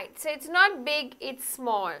 Right, so it's not big, it's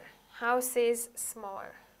small. House is small.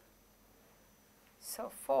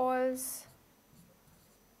 So false.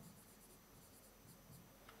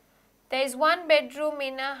 There is 1 bedroom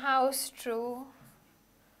in a house, true.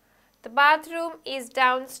 The bathroom is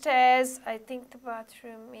downstairs. I think the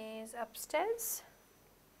bathroom is upstairs.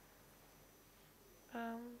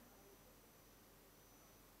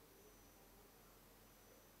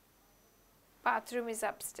 Bathroom is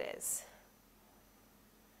upstairs.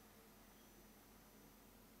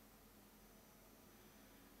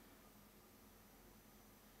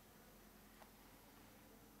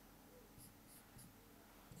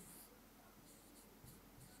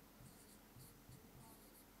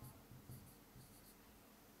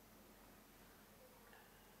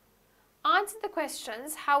 Answer the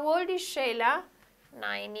questions. How old is Shayla?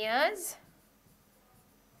 9 years.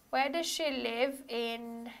 Where does she live?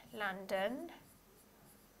 In London.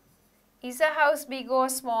 Is her house big or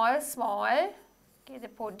small? Small. Okay, the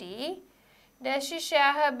podi. Does she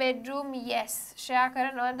share her bedroom? Yes. Share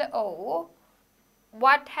karanawada? Oh.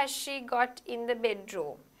 What has she got in the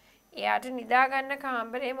bedroom? එයාට නිදා ගන්න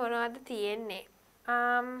කාමරේ මොනවද තියෙන්නේ?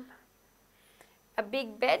 A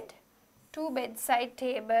big bed, 2 bedside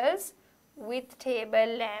tables with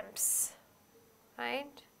table lamps.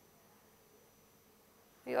 Right?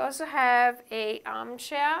 We also have a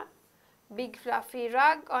armchair, big fluffy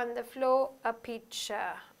rug on the floor, a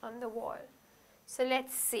picture on the wall. So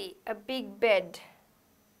let's see, a big bed.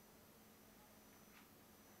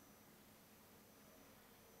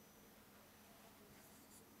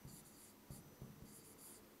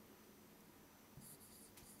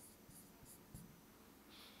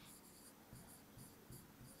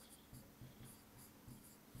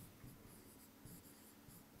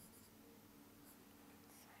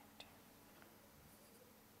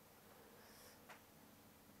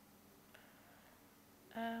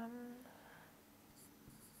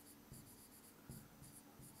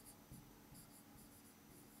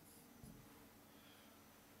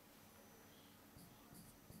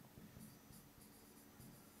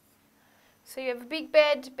 So you have a big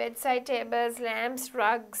bed, bedside tables, lamps,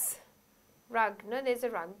 rugs. Rug, no, there's a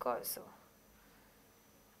rug also.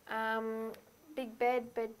 Big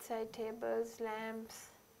bed, bedside tables,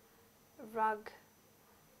 lamps, rug,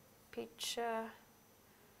 picture,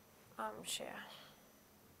 armchair.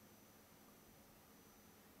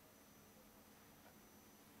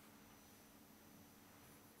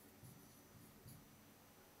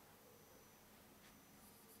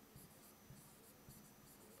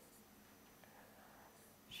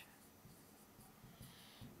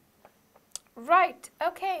 Right,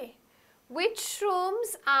 okay. Which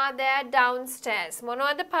rooms are there downstairs?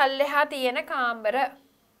 මොනවද පල්ලෙහා තියෙන කාමර?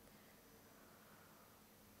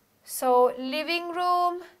 So, living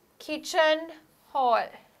room, kitchen, hall.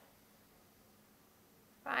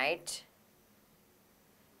 Right?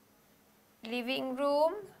 Living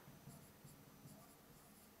room,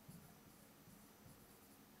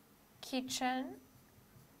 kitchen,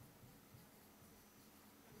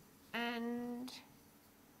 and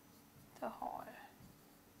the hall.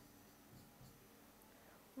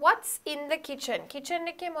 What's in the kitchen? Kitchen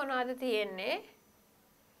එකේ මොනවද තියෙන්නේ?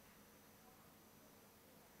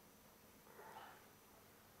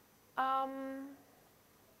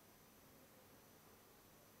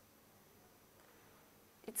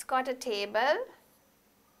 It's got a table,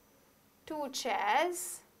 2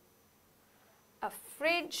 chairs, a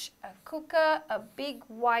fridge, a cooker, a big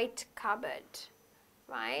white cupboard.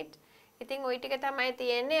 Right? ඉතින් ওই ටික තමයි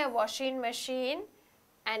තියෙන්නේ, a washing machine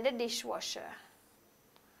and a dishwasher.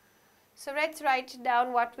 So let's write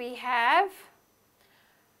down what we have.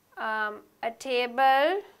 A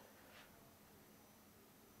table,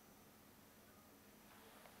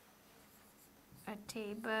 a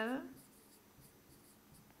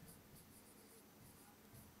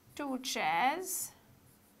 2 chairs,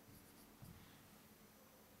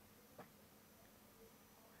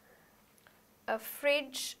 a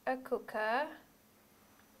fridge, a cooker,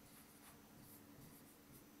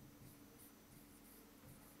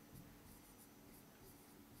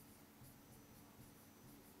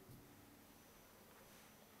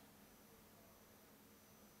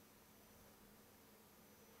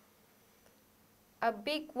 a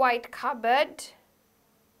big white cupboard,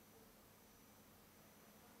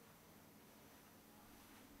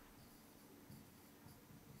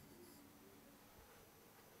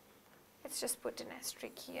 let's just put an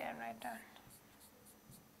asterisk here and write down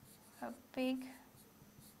a big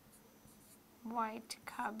white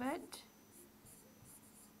cupboard,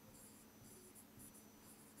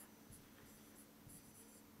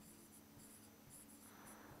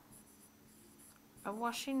 a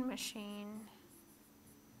washing machine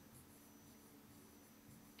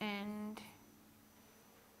and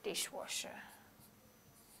dishwasher.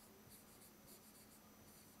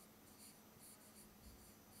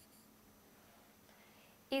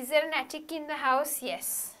 Is there an attic in the house?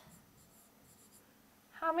 Yes.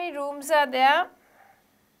 How many rooms are there?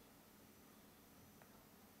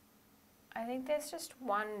 I think there's just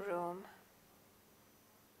one room.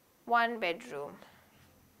 One bedroom.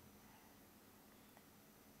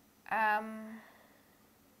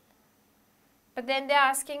 But then they're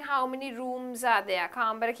asking how many rooms are there. So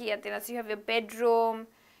you have your bedroom,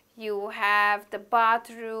 you have the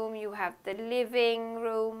bathroom, you have the living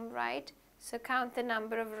room, right? So count the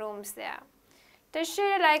number of rooms there. Does she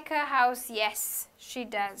like her house? Yes, she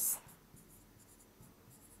does.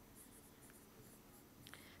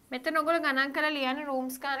 මෙතන ඔයගොල්ලෝ ගණන් කරලා ලියන්න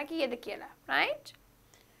rooms ගාන කීයද කියලා, right?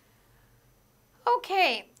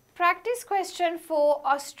 Okay, practice question for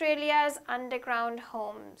Australia's underground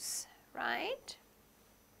homes, right?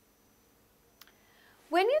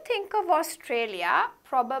 When you think of Australia,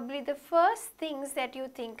 probably the first things that you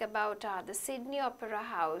think about are the Sydney Opera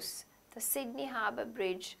House, the Sydney Harbour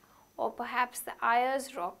Bridge, or perhaps the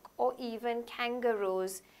Ayers Rock, or even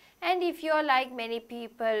kangaroos. And if you're like many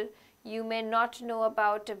people, you may not know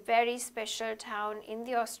about a very special town in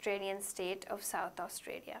the Australian state of South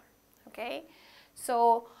Australia. Okay,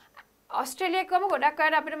 so Australia එකම ගොඩක්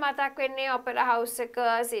අයට අපිට මතක් වෙන්නේ Opera House එක,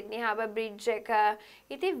 Sydney Harbour Bridge එක.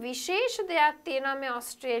 ඉතින් විශේෂ දෙයක් තියෙනවා මේ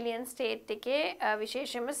Australian state එකේ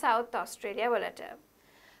විශේෂයෙන්ම South Australia වලට.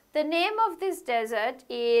 The name of this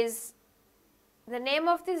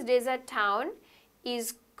desert town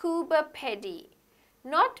is Coober Pedy.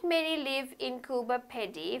 Not many live in Coober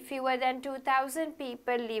Pedy. Fewer than 2,000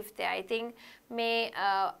 people live there. I think may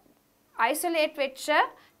isolate වෙච්ච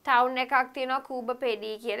town එකක් තියෙනවා Coober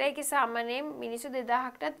Pedy කියලා. ඒකේ සාමාන්‍යයෙන් මිනිස්සු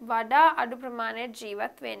 2000කටත් වඩා අඩු ප්‍රමාණයට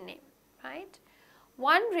ජීවත් වෙන්නේ. Right?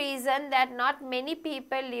 One reason that not many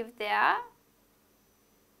people live there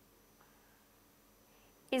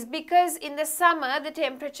is because in the summer the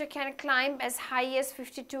temperature can climb as high as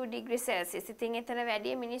 52 degrees Celsius. ඉතින් එතන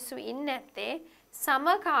වැඩි මිනිස්සු ඉන්නේ නැත්තේ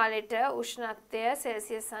summer කාලෙට උෂ්ණත්වය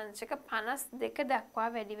සෙල්සියස් අංශක 52 දක්වා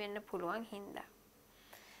වැඩි වෙන්න පුළුවන් හින්දා.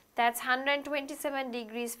 That's 127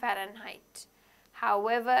 degrees Fahrenheit.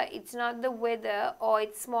 However, it's not the weather or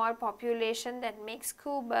its small population that makes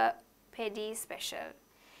Coober Pedy special.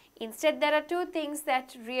 Instead, there are two things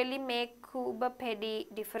that really make Coober Pedy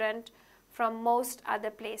different from most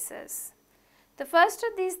other places. The first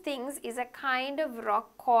of these things is a kind of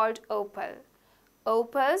rock called opal.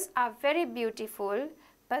 Opals are very beautiful,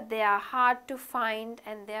 but they are hard to find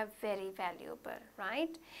and they are very valuable,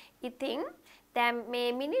 right? ඉතින් දැන්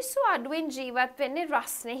මේ මිනිස්සු අඩුවෙන් ජීවත් වෙන්නේ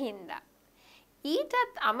රස්නේ හින්දා.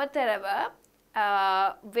 ඊටත් අමතරව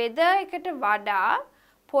weather එකට වඩා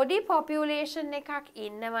පොඩි population එකක්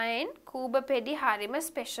ඉන්නවයින් Coober Pedy හරිම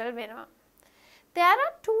special වෙනවා. There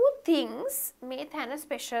are two things මේ තැන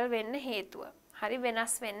special වෙන්න හේතුව. හරි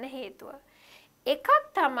වෙනස් වෙන්න හේතුව. එකක්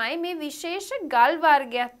තමයි මේ විශේෂ ගල්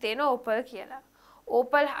වර්ගයක් තියෙන opal කියලා.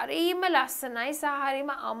 opal හරිම ලස්සනයි සහ හරිම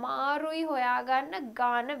අමාරුයි හොයාගන්න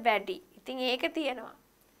ගාන වැඩි. ඉතින් ඒක තියෙනවා.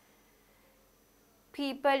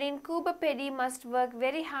 People in Coober Pedy must work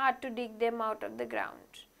very hard to dig them out of the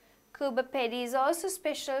ground. Coober Pedy is also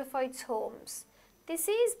special for its homes. This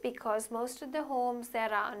is because most of the homes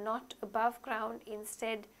there are not above ground.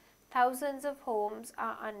 Instead, thousands of homes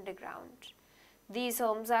are underground. These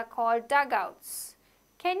homes are called dugouts.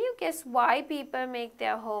 Can you guess why people make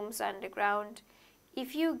their homes underground?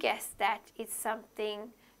 If you guess that it's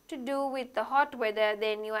something to do with the hot weather,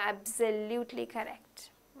 then you are absolutely correct,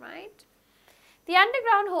 right? The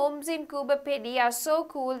underground homes in Coober Pedy are so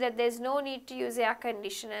cool that there's no need to use air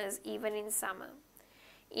conditioners even in summer.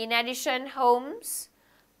 In addition,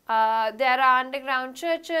 there are underground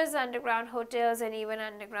churches, underground hotels, and even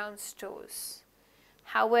underground stores.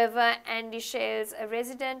 However, Andy Shales, a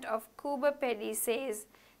resident of Coober Pedy, says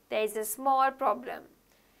there is a small problem.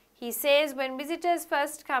 He says when visitors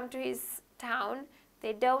first come to his town,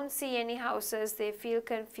 they don't see any houses, they feel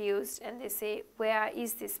confused and they say, where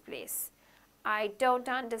is this place? I don't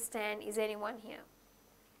understand, is anyone here?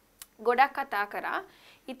 ගොඩක් කතා කරා.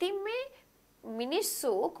 ඉතින් මේ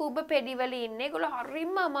මිනිස්සු Coober Pedy වල ඉන්නේ ඒගොල්ලෝ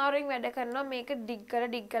හරිම අමාරුවෙන් වැඩ කරනවා මේක ඩිග්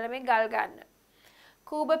කරලා මේ ගල් ගන්න.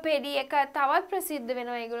 Coober Pedy එක තවත් ප්‍රසිද්ධ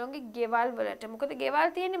වෙනවා ඒගොල්ලෝගේ ගෙවල් වලට. මොකද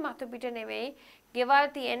ගෙවල් තියෙන්නේ මතු පිට නෙවෙයි.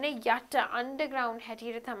 ගෙවල් තියෙන්නේ යට underground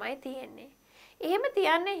හැටියට තමයි තියෙන්නේ. එහෙම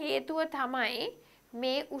තියන්න හේතුව තමයි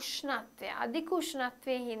මේ උෂ්ණත්වය. අධික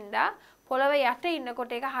උෂ්ණත්වයේ හින්දා පොළව යට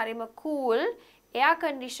ඉන්නකොට ඒක හරිම cool air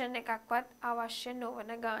condition එකක්වත් අවශ්‍ය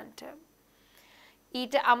නොවන ගානට.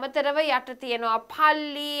 ඊට අමතරව යට තියෙනවා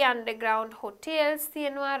පල්ලි, underground hotels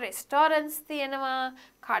තියෙනවා, restaurants තියෙනවා,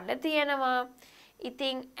 කඩ තියෙනවා.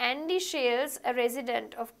 ඉතින් Andy Shields, a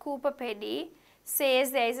resident of Cooper Pedy,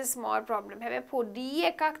 says there is a small problem. හැබැයි පොඩි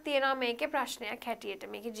එකක් තියෙනවා මේකේ ප්‍රශ්නයක් හැටියට.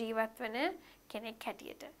 මේකේ ජීවත් වෙන කෙනෙක්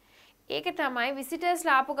හැටියට. ඒක තමයි visitors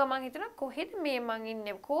ලාපු ගමන් හිතන කොහෙද මේ මං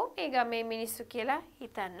ඉන්නේ කො මේ ගමේ මිනිස්සු කියලා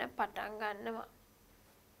හිතන්න පටන් ගන්නවා.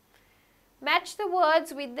 Match the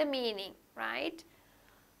words with the meaning, right?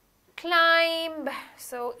 Climb,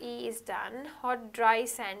 so E is done. Hot, dry,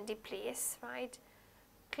 sandy place, right?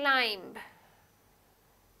 Climb.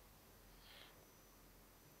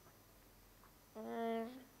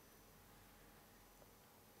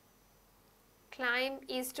 Climb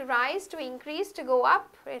is to rise, to increase, to go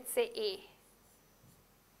up. Let's say A,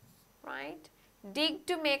 right? Dig,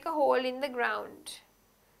 to make a hole in the ground.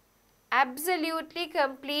 Absolutely,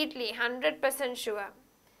 completely, 100% sure.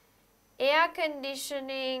 Air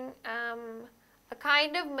conditioning, a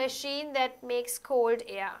kind of machine that makes cold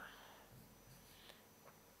air.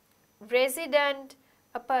 Resident,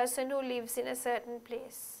 a person who lives in a certain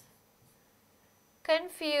place.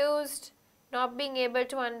 Confused, not being able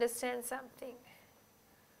to understand something.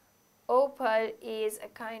 Opal is a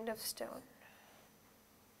kind of stone.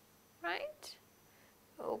 Right?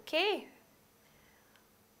 Okay.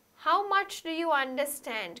 How much do you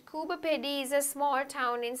understand? Cooper Pedy is a small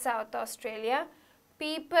town in South Australia.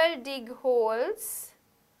 People dig holes.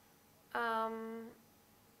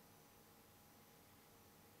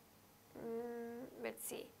 Let's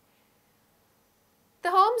see.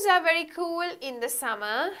 The homes are very cool in the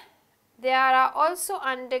summer. There are also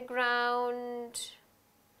underground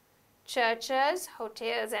churches,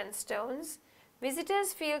 hotels and stones.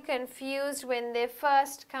 Visitors feel confused when they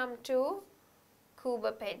first come to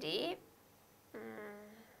Cooper Pedy.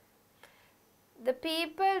 The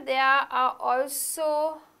people there are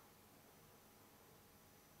also,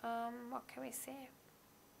 what can we say?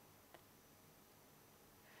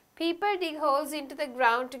 People dig holes into the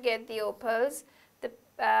ground to get the opals.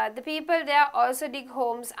 The people there also dig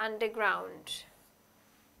homes underground.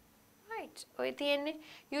 Right.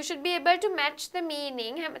 You should be able to match the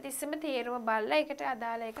meaning.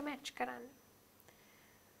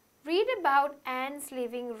 Read about Anne's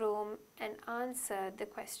living room and answer the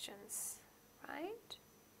questions. Right?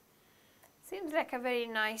 Seems like a very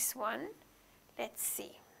nice one. Let's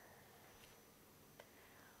see.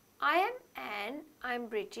 I am Anne, I'm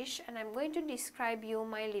British, and I'm going to describe you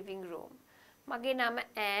my living room. මගේ නම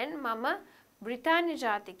Anne, මම බ්‍රිතාන්‍ය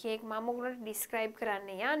ජාතිකයෙක්. මම ඔයගොල්ලන්ට describe කරන්න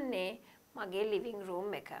යන්නේ මගේ living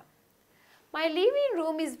room එක. My living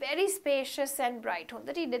room is very spacious and bright.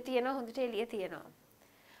 හොඳට ඉඩ තියෙනවා, හොඳට එළිය තියෙනවා.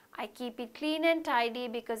 I keep it clean and tidy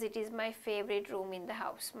because it is my favorite room in the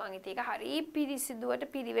house. මම ඒක හරි පිරිසිදුවට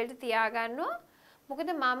පිළිවෙලට තියාගන්නවා. මොකද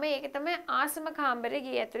මම ඒක තමයි ආසම කාමරේ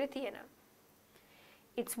ගේ ඇතුලේ තියෙනවා.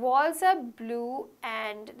 Its walls are blue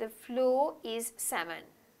and the floor is salmon.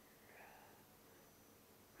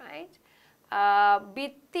 Right?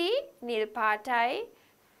 Bitti nil පාටයි,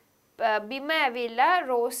 බිම ඇවිල්ලා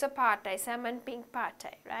රෝස පාටයි, salmon pink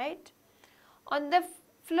පාටයි, right? On the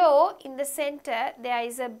floor in the center there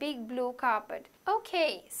is a big blue carpet.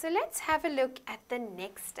 Okay, so let's have a look at the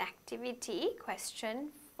next activity,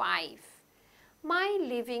 question 5. My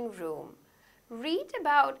living room. Read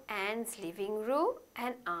about Anne's living room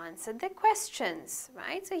and answer the questions,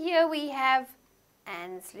 right? So here we have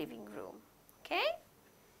Anne's living room, okay?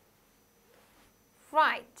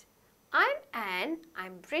 Right, I'm Anne,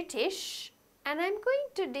 I'm British, and I'm going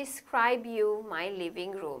to describe you my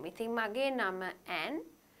living room. ඉතින් මගේ නම Anne,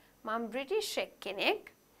 මම British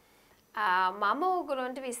කෙනෙක්. මම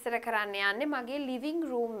ඔයගොල්ලන්ට විස්තර කරන්න යන්නේ මගේ living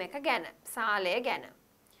room එක ගැන, සාලය ගැන.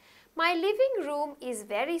 My living room is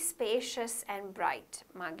very spacious and bright.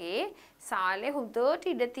 මගේ සාලේ හොඳට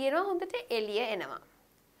ඉඩ තියෙනවා, හොඳට එළිය එනවා.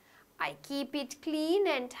 I keep it clean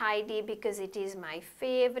and tidy because it is my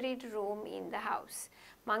favorite room in the house.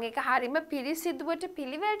 මම ඒක හරිම පිරිසිදුවට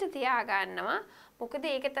පිළිවෙලට තියාගන්නවා. මොකද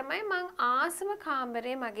ඒක තමයි මං ආසම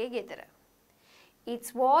කාමරේ මගේ ගෙදර.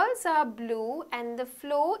 Its walls are blue and the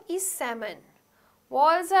floor is salmon.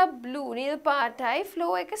 Walls are blue, නිල් පාටයි,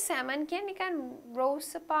 floor එක salmon කියන්නේ නිකන්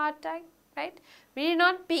rose පාටයි, right? Really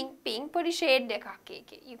not pink, පොඩි shade එකක්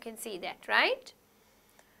ඒකේ. You can see that, right?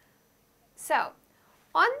 So,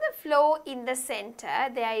 on the floor in the center,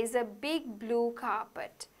 there is a big blue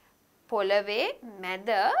carpet. පොළවේ මැද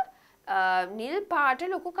නිල් පාට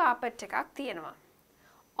ලොකු carpet එකක් තියෙනවා.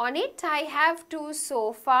 On it, I have 2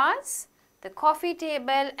 sofas, the coffee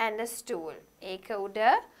table and a stool. ඒක උඩ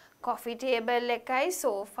coffee table එකයි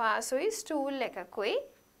sofa සුයි stool එකකුයි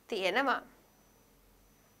තියෙනවා.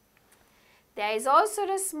 There is also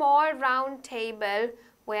a small round table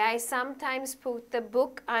where I sometimes put the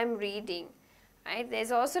book I'm reading. Right?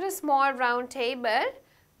 There's also a small round table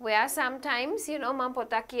where sometimes, you know, මම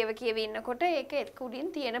පොතක් කියව ඉන්නකොට ඒක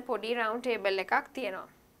උඩින් තියෙන පොඩි round table එකක් තියෙනවා.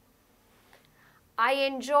 I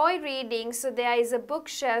enjoy reading, so there is a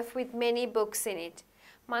bookshelf with many books in it.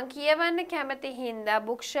 මං කියවන්න කැමති හින්දා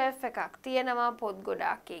bookshelf එකක් තියෙනවා පොත්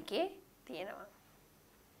ගොඩක් එකේ තියෙනවා.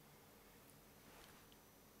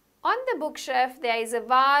 On the bookshelf there is a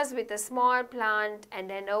vase with a small plant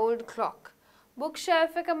and an old clock.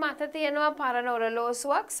 Bookshelf එක මත තියෙනවා පරණ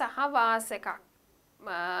ඔරලෝසුවක් සහ vase එකක්.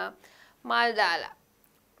 මල් දාලා.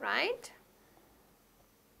 Right?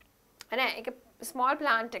 නෑ ඒක small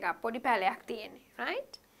plant එකක් පොඩි පැලයක් තියෙන්නේ.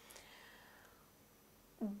 Right?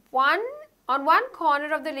 On one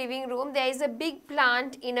corner of the living room there is a big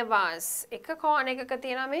plant in a vase. එක corner එකක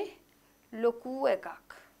තියෙනවා මේ ලොකු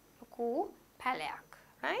එකක්. ලොකු පැලයක්.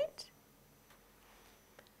 Right?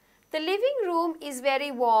 The living room is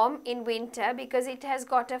very warm in winter because it has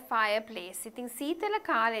got a fireplace. ඉතින් සීතල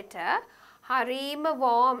කාලෙට හරීම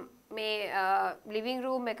warm මේ living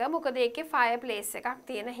room එක මොකද ඒකේ fireplace එකක්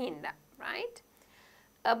තියෙන හින්දා. Right?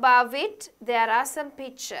 Above it there are some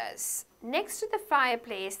pictures. Next to the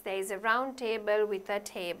fireplace there is a round table with a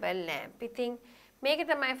table lamp. ඉතින් මේක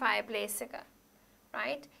තමයි fireplace එක.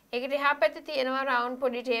 Right? ඒකට එහා පැත්තේ තියෙනවා round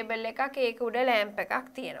පොඩි table එකක් ඒක උඩ lamp එකක්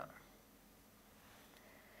තියෙනවා.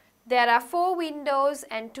 There are 4 windows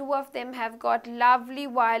and 2 of them have got lovely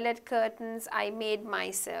violet curtains I made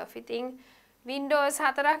myself. ඉතින් windows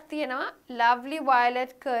 4ක් තියෙනවා lovely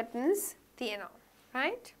violet curtains තියෙනවා.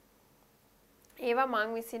 Right? ඒවා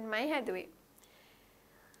මං විසින්මයි හැදුවේ.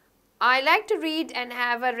 I like to read and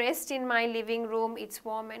have a rest in my living room. It's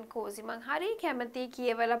warm and cozy. මං හරි කැමති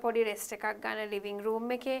කියවලා පොඩි rest එකක් ගන්න living room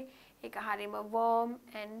එකේ. ඒක හරිම warm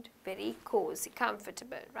and very cozy,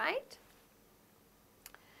 comfortable, right?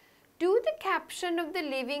 Do the caption of the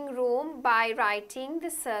living room by writing the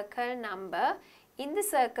circle number in the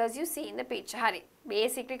circles you see in the picture. හරි.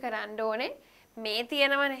 Basically කරන්න ඕනේ මේ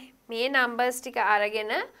තියෙනවනේ. මේ numbers ටික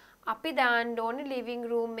අරගෙන අපි දාන්න ඕනේ living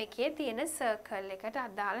room එකේ තියෙන circle එකට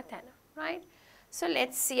අදාළ තැන. Right? So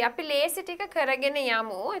let's see. අපි ලේසි ටික කරගෙන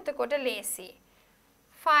යමු. එතකොට ලේසි.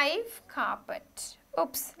 5 carpet.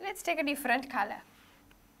 Oops, let's take a different color.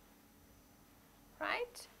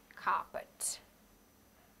 Right? Carpet.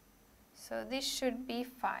 So this should be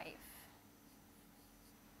 5.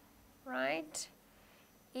 Right?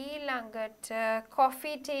 ඊළඟට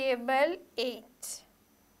coffee table 8.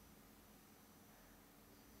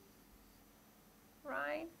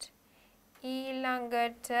 Right?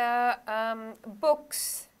 ඊළඟට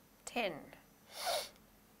books 10.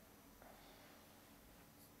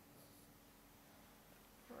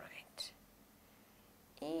 Right.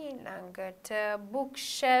 ඊළඟට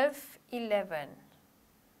bookshelf 11.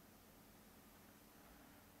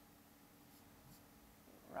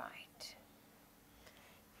 Right.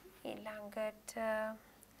 ඊළඟට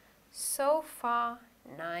sofa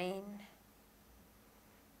 9.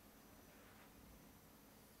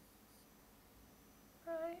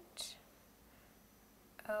 Right.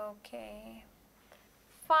 Okay.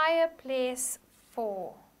 Fireplace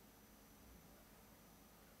 4.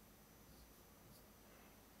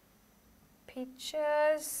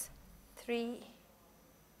 Pictures 3.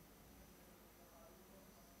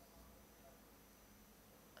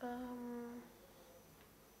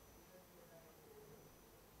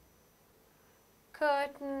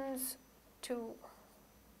 Curtains 2.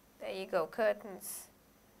 There you go, curtains.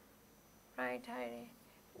 Right, Heidi.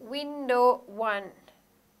 Window 1.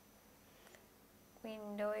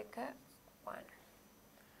 Window එක 1.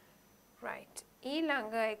 Right.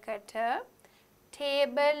 ඊළඟ එකට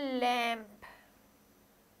table lamp.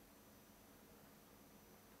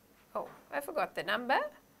 Oh, I forgot the number.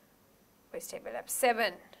 Where's table lamp?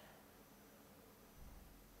 7.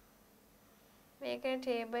 මේක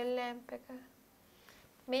table lamp එක.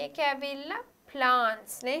 මේක ඇවිල්ලා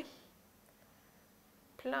plants නේ.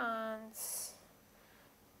 Plants.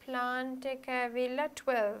 Plant එක ඇවිල්ලා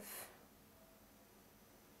 12.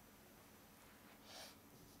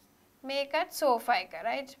 මේකත් sofa එක,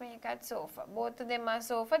 right? මේකත් sofa. Both of them are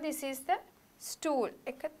sofa. This is the stool.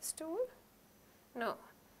 එකත් stool? No.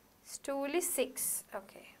 Stool is 6.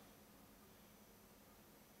 Okay.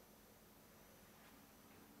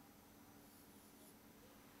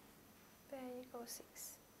 There you go,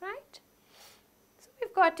 6. Right? So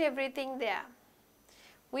we've got everything there.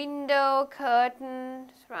 Window, curtains,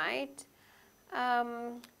 right?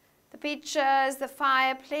 The pictures, the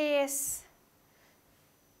fireplace.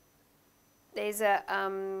 There's a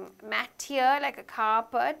mat here, like a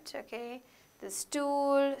carpet, okay? the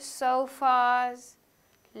stool, sofas,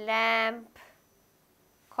 lamp,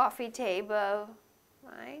 coffee table,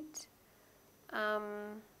 right?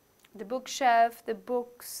 The bookshelf, the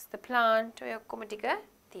books, the plant, ඔය ඔක්කොම ටික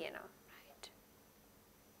තියෙනවා, right?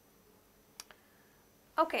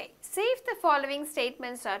 Okay, see if the following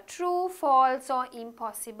statements are true, false or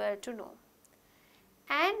impossible to know.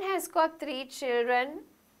 Anne has got 3 children.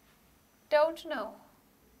 Don't know.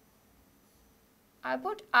 I'll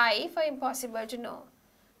put I for impossible to know.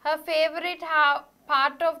 Her favorite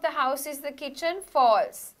part of the house is the kitchen.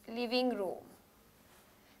 False. Living room.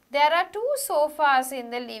 There are 2 sofas in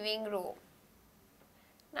the living room.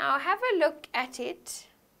 Now have a look at it.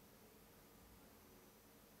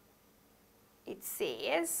 It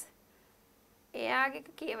says, එයාගේ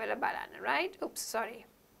කියවලා බලන්න, right? Oops, sorry.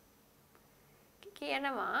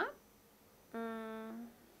 කියනවා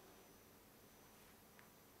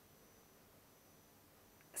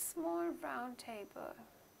small round table.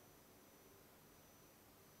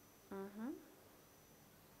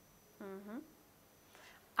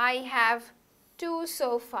 I have 2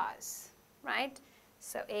 sofas, right?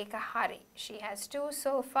 So eka hari. She has 2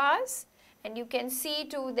 sofas and you can see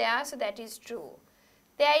 2 there, so that is true.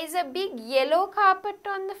 There is a big yellow carpet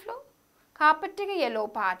on the floor. Carpet එක yellow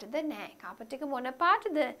පාටද නෑ. Carpet එක මොන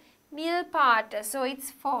පාටද? Neil පාට. So it's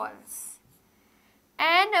false.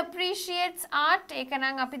 And appreciates art. ඒක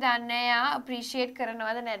නම් අපි දන්නේ යා appreciate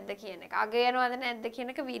කරනවද නැද්ද කියන එක. අගයනවද නැද්ද කියන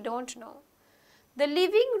එක we don't know. The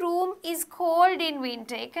living room is cold in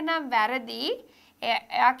winter. ඒක නම් වැරදි.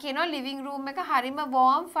 එයා කියනවා living room එක හරිම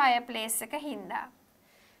warm fireplace එක හින්දා.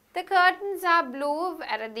 The curtains are blue.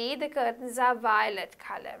 වැරදි. The curtains are violet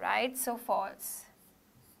color, right? So false.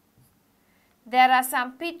 There are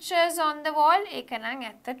some pictures on the wall. ඒක නම්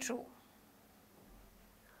ඇත්ත true.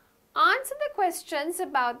 Answer the questions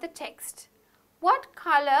about the text. What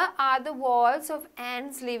color are the walls of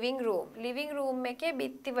Anne's living room? Living room එකේ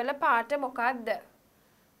බිත්තිවල පාට මොකක්ද?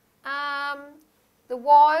 The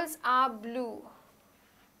walls are blue.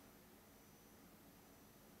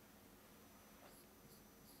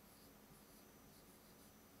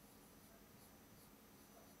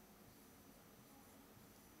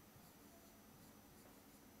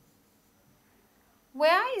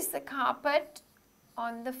 Where is the carpet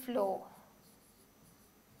on the floor?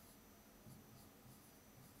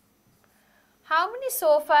 How many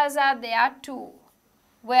sofas are there? 2.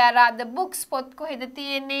 Where are the books? පොත් කොහෙද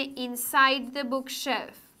තියෙන්නේ? Inside the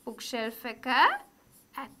bookshelf. Bookshelf එක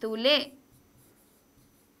ඇතුලේ.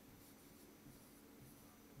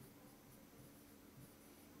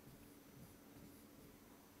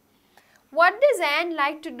 What does Anne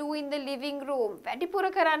like to do in the living room? වැඩිපුර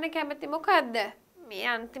කරන්න කැමති මොකද්ද? මේ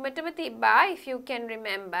අන්තිමටම තිබ්බා, if you can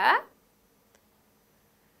remember.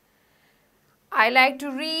 I like to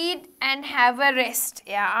read and have a rest.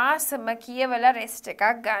 එයා සම කියවලා rest එකක්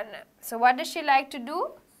ගන්න. So what does she like to do?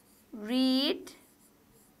 Read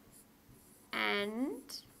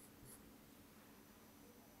and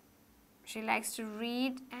she likes to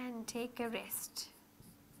read and take a rest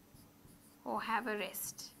or have a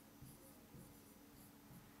rest.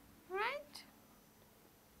 Right?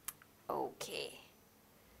 Okay.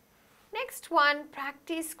 Next one,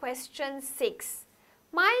 practice question 6.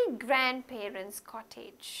 My grandparents'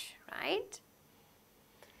 cottage, right?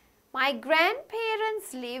 My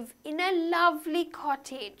grandparents live in a lovely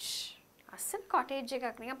cottage. Asal cottage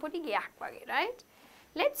එකක් නිකන් පොඩි ගයක් වගේ, right?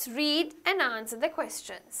 Let's read and answer the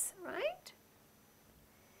questions, right?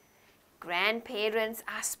 Grandparents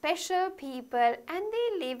are special people and they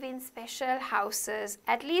live in special houses.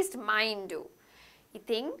 At least mine do.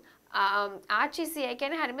 ඉතින් ආච්චිසිය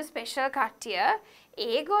කියන්නේ හරිම special කට්ටිය.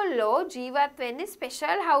 ඒගොල්ලෝ ජීවත් වෙන්නේ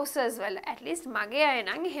ස්පෙෂල් houses වල. At least මගේ අය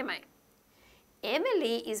නම් එහෙමයි.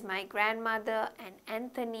 Emily is my grandmother and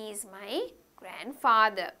Anthony is my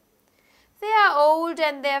grandfather. They are old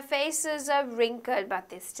and their faces are wrinkled, but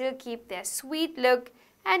they still keep their sweet look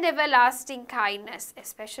and everlasting kindness,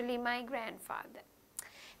 especially my grandfather.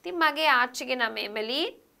 ඉතින් මගේ ආච්චිගේ නම Emily,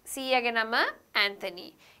 සීයාගේ නම Anthony.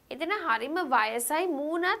 එතන හරිම වයසයි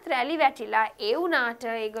මූණත් රැලි වැටිලා ඒ වුණාට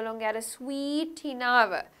ඒගොල්ලෝගේ අර ස්වීට්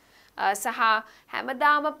හිනාව සහ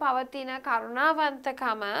හැමදාම පවතින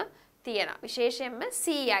කරුණාවන්තකම තියෙනවා විශේෂයෙන්ම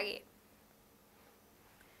සීයාගේ.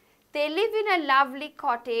 They live in a lovely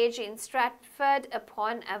cottage in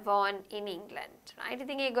Stratford-upon-Avon in England. Right?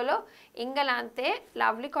 ඉතින් ඒගොල්ලෝ ඉංගලන්තේ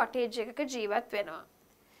lovely cottage එකක ජීවත් වෙනවා.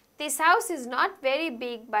 This house is not very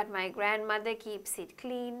big, but my grandmother keeps it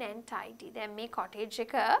clean and tidy. දැන් මේ cottage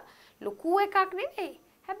එක ලොකු එකක් නෙවෙයි.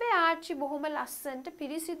 හැබැයි ආච්චි බොහොම ලස්සනට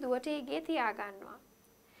පිරිසිදුවට ඒකේ තියාගන්නවා.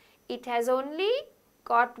 It has only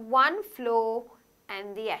got 1 floor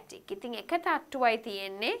and the attic. ඉතින් එක තට්ටුවයි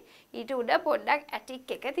තියෙන්නේ. ඊට උඩ පොඩ්ඩක්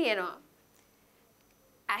attic එක තියෙනවා.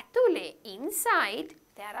 ඇතුලේ inside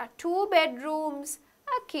there are 2 bedrooms,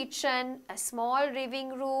 a kitchen, a small living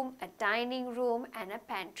room, a dining room and a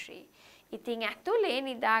pantry. ඉතින් ඇතුලේ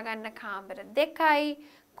නිදා ගන්න කාමර දෙකයි,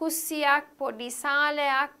 කුස්සියක්, පොඩි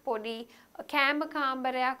සාලයක්, පොඩි කෑම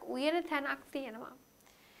කාමරයක්, උයන තැනක් තියෙනවා.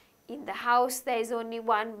 In the house there is only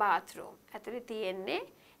one bathroom. ඇතුලේ තියෙන්නේ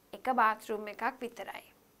එක bathroom එකක් විතරයි.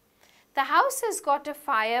 The house has got a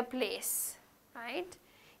fireplace, right?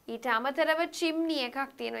 ඊට අමතරව chimney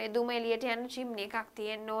එකක් තියෙනවා. එදුම එළියට යන chimney එකක්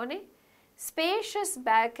තියෙන්න ඕනේ. Spacious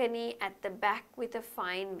balcony at the back with a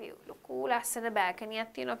fine view. ලොකු ලස්සන balcony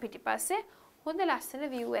එකක් තියෙනවා පිටිපස්සේ. හොඳ ලස්සන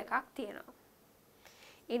view එකක් තියෙනවා.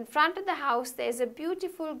 In front of the house there is a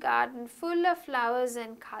beautiful garden full of flowers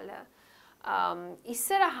and color.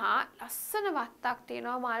 ඉස්සරහා ලස්සන වත්තක්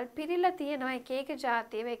තියෙනවා, මල් පිරිලා තියෙනවා එක එක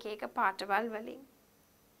ජාතියේ එක එක පාටවල් වලින්.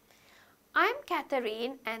 I'm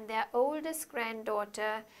Catherine and their oldest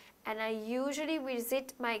granddaughter and I usually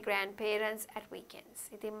visit my grandparents at weekends.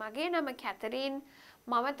 ඉතින් මගේ නම Catherine,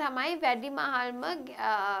 මම තමයි වැඩිමහල්ම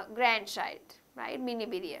grandchild, right?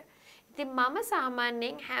 මිනිබිරිය. ඉතින් මම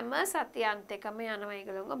සාමාන්‍යයෙන් හැම සතියන්තයකම යනවා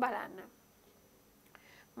ඒගොල්ලන්ව බලන්න.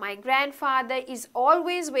 My grandfather is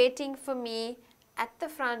always waiting for me at the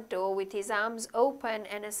front door with his arms open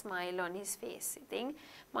and a smile on his face. ඉතින්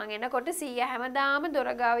මං එනකොට සීයා හැමදාම දොර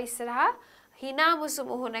ගාව ඉස්සරහා hina මුසු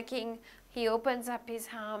මුහුණකින් he opens up his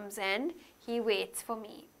arms and he waits for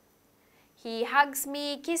me. He hugs me,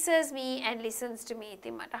 kisses me and listens to me.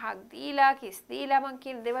 ඉතින් මට hug දීලා kiss දීලා මං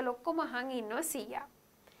කියන දේවල් ඔක්කොම අහන් ඉන්නවා සීයා.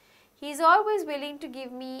 He is always willing to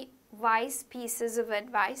give me wise pieces of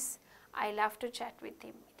advice. I love to chat with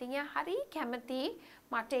him. ඉතින් යා හරි කැමති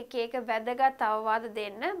මට එක එක වැදගත් අවවාද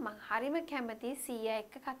දෙන්න. මං හරිම කැමති සීයා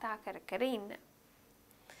එක්ක කතා කර කර ඉන්න.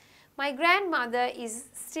 My grandmother is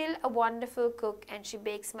still a wonderful cook and she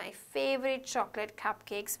bakes my favorite chocolate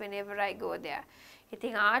cupcakes whenever I go there.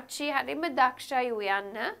 ඉතින් ආච්චි හරිම දක්ෂයි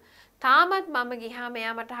උයන්න. තාමත් මම ගියාම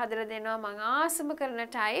එයා මට හදලා දෙනවා මං ආසම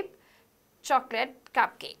කරන type chocolate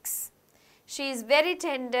cupcakes. She is very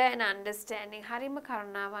tender and understanding. හරිම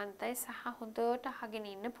කරුණාවන්තයි සහ හොඳට අහගෙන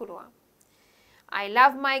ඉන්න පුළුවන්. I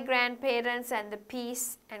love my grandparents and the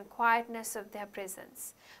peace and quietness of their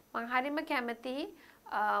presence. මං හරිම කැමති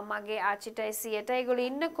මගේ ආච්චිටයි සීයටයි ඒගොල්ලෝ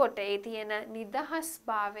ඉන්නකොට ඒ තියෙන නිදහස්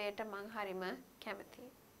භාවයට මං හරිම කැමතියි.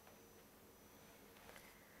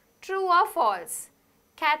 True or false?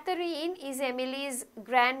 Catherine is Emily's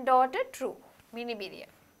granddaughter. True. Minibiriya.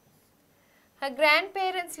 Her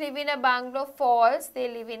grandparents live in a bungalow. False. They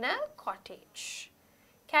live in a cottage.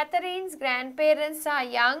 Catherine's grandparents are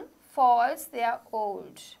young. False. They are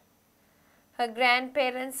old. Her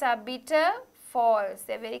grandparents are bitter. False.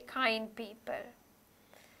 They are very kind people.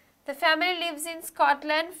 The family lives in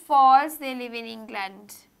Scotland. False. They live in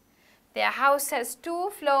England. Their house has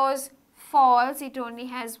 2 floors. False. It only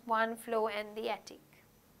has 1 floor and the attic.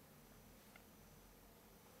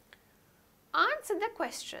 Answer the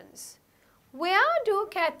questions. Where do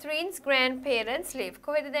Catherine's grandparents live?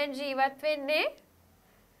 කොහෙද දැන් ජීවත් වෙන්නේ?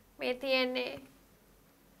 මේ තියෙන්නේ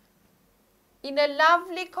in a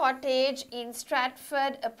lovely cottage in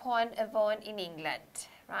Stratford upon Avon in England,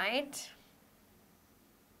 right?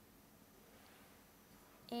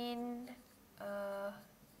 In a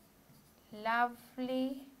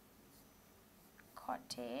lovely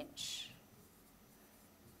cottage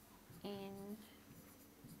in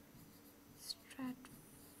Stratford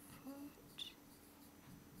upon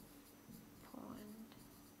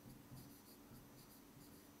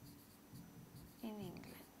in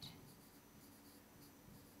England.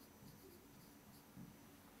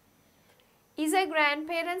 Is a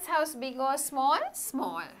grandparent's house big or small?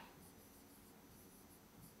 Small.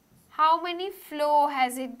 How many floors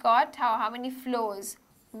has it got? How many floors?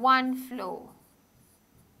 1 floor.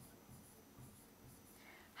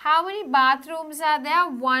 How many bathrooms are there?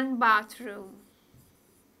 1 bathroom.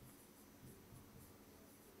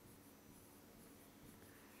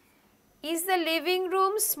 Is the living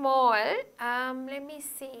room small? Let me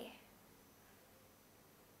see.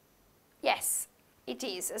 Yes, it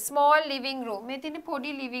is. A small living room. මෙතන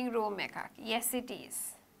පොඩි living room එකක්. Yes, it is.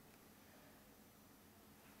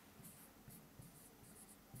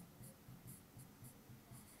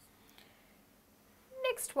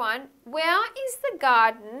 Next one, where is the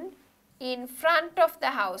garden in front of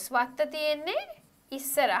the house? වත්ත තියෙන්නේ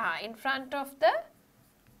ඉස්සරහා, in front of the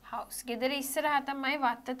house. ගෙදර ඉස්සරහා තමයි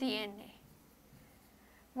වත්ත තියෙන්නේ.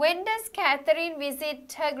 When does Catherine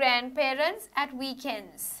visit her grandparents? At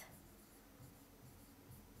weekends.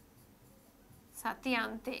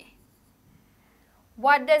 සතියන්තේ.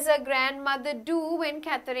 What does her grandmother do when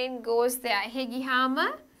Catherine goes there? එහෙ ගියාම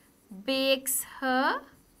bakes her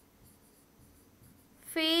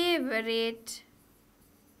favorite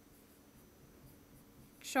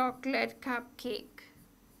chocolate cupcake.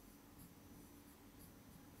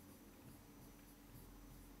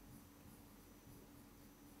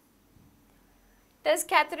 Does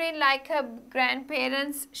Catherine like her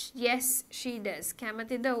grandparents? Yes, she does.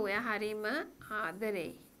 කැමතිද ඔය හරිම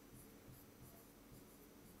ආදරෙයි.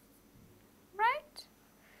 Right?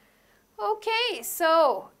 Okay,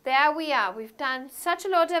 so there we are. We've done such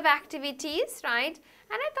a lot of activities, right?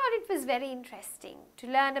 And I thought it was very interesting to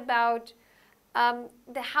learn about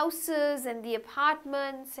the houses and the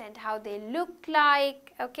apartments and how they look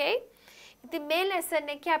like, okay? ඉතින් මේ lesson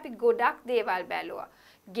එකේ අපි ගොඩක් දේවල් බැලුවා.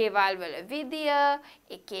 ගෙවල් වල විදිය,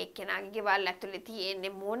 එක එක්කෙනාගේ ගෙවල් ඇතුලේ තියෙන්නේ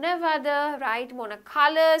මොනවද, right? මොන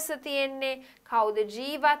colours තියෙන්නේ, කවුද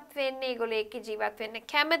ජීවත් වෙන්නේ, ඒගොල්ලෝ එක්ක ජීවත් වෙන්න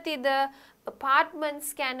කැමතිද, apartment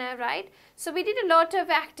scanner, right? So we did a lot of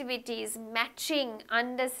activities, matching,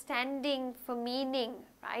 understanding for meaning,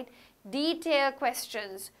 right? Detail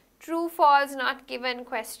questions, true, false, not given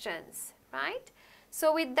questions, right?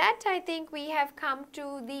 So with that, I think we have come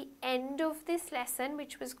to the end of this lesson,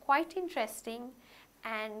 which was quite interesting.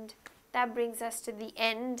 And that brings us to the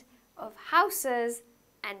end of houses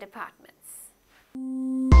and apartments.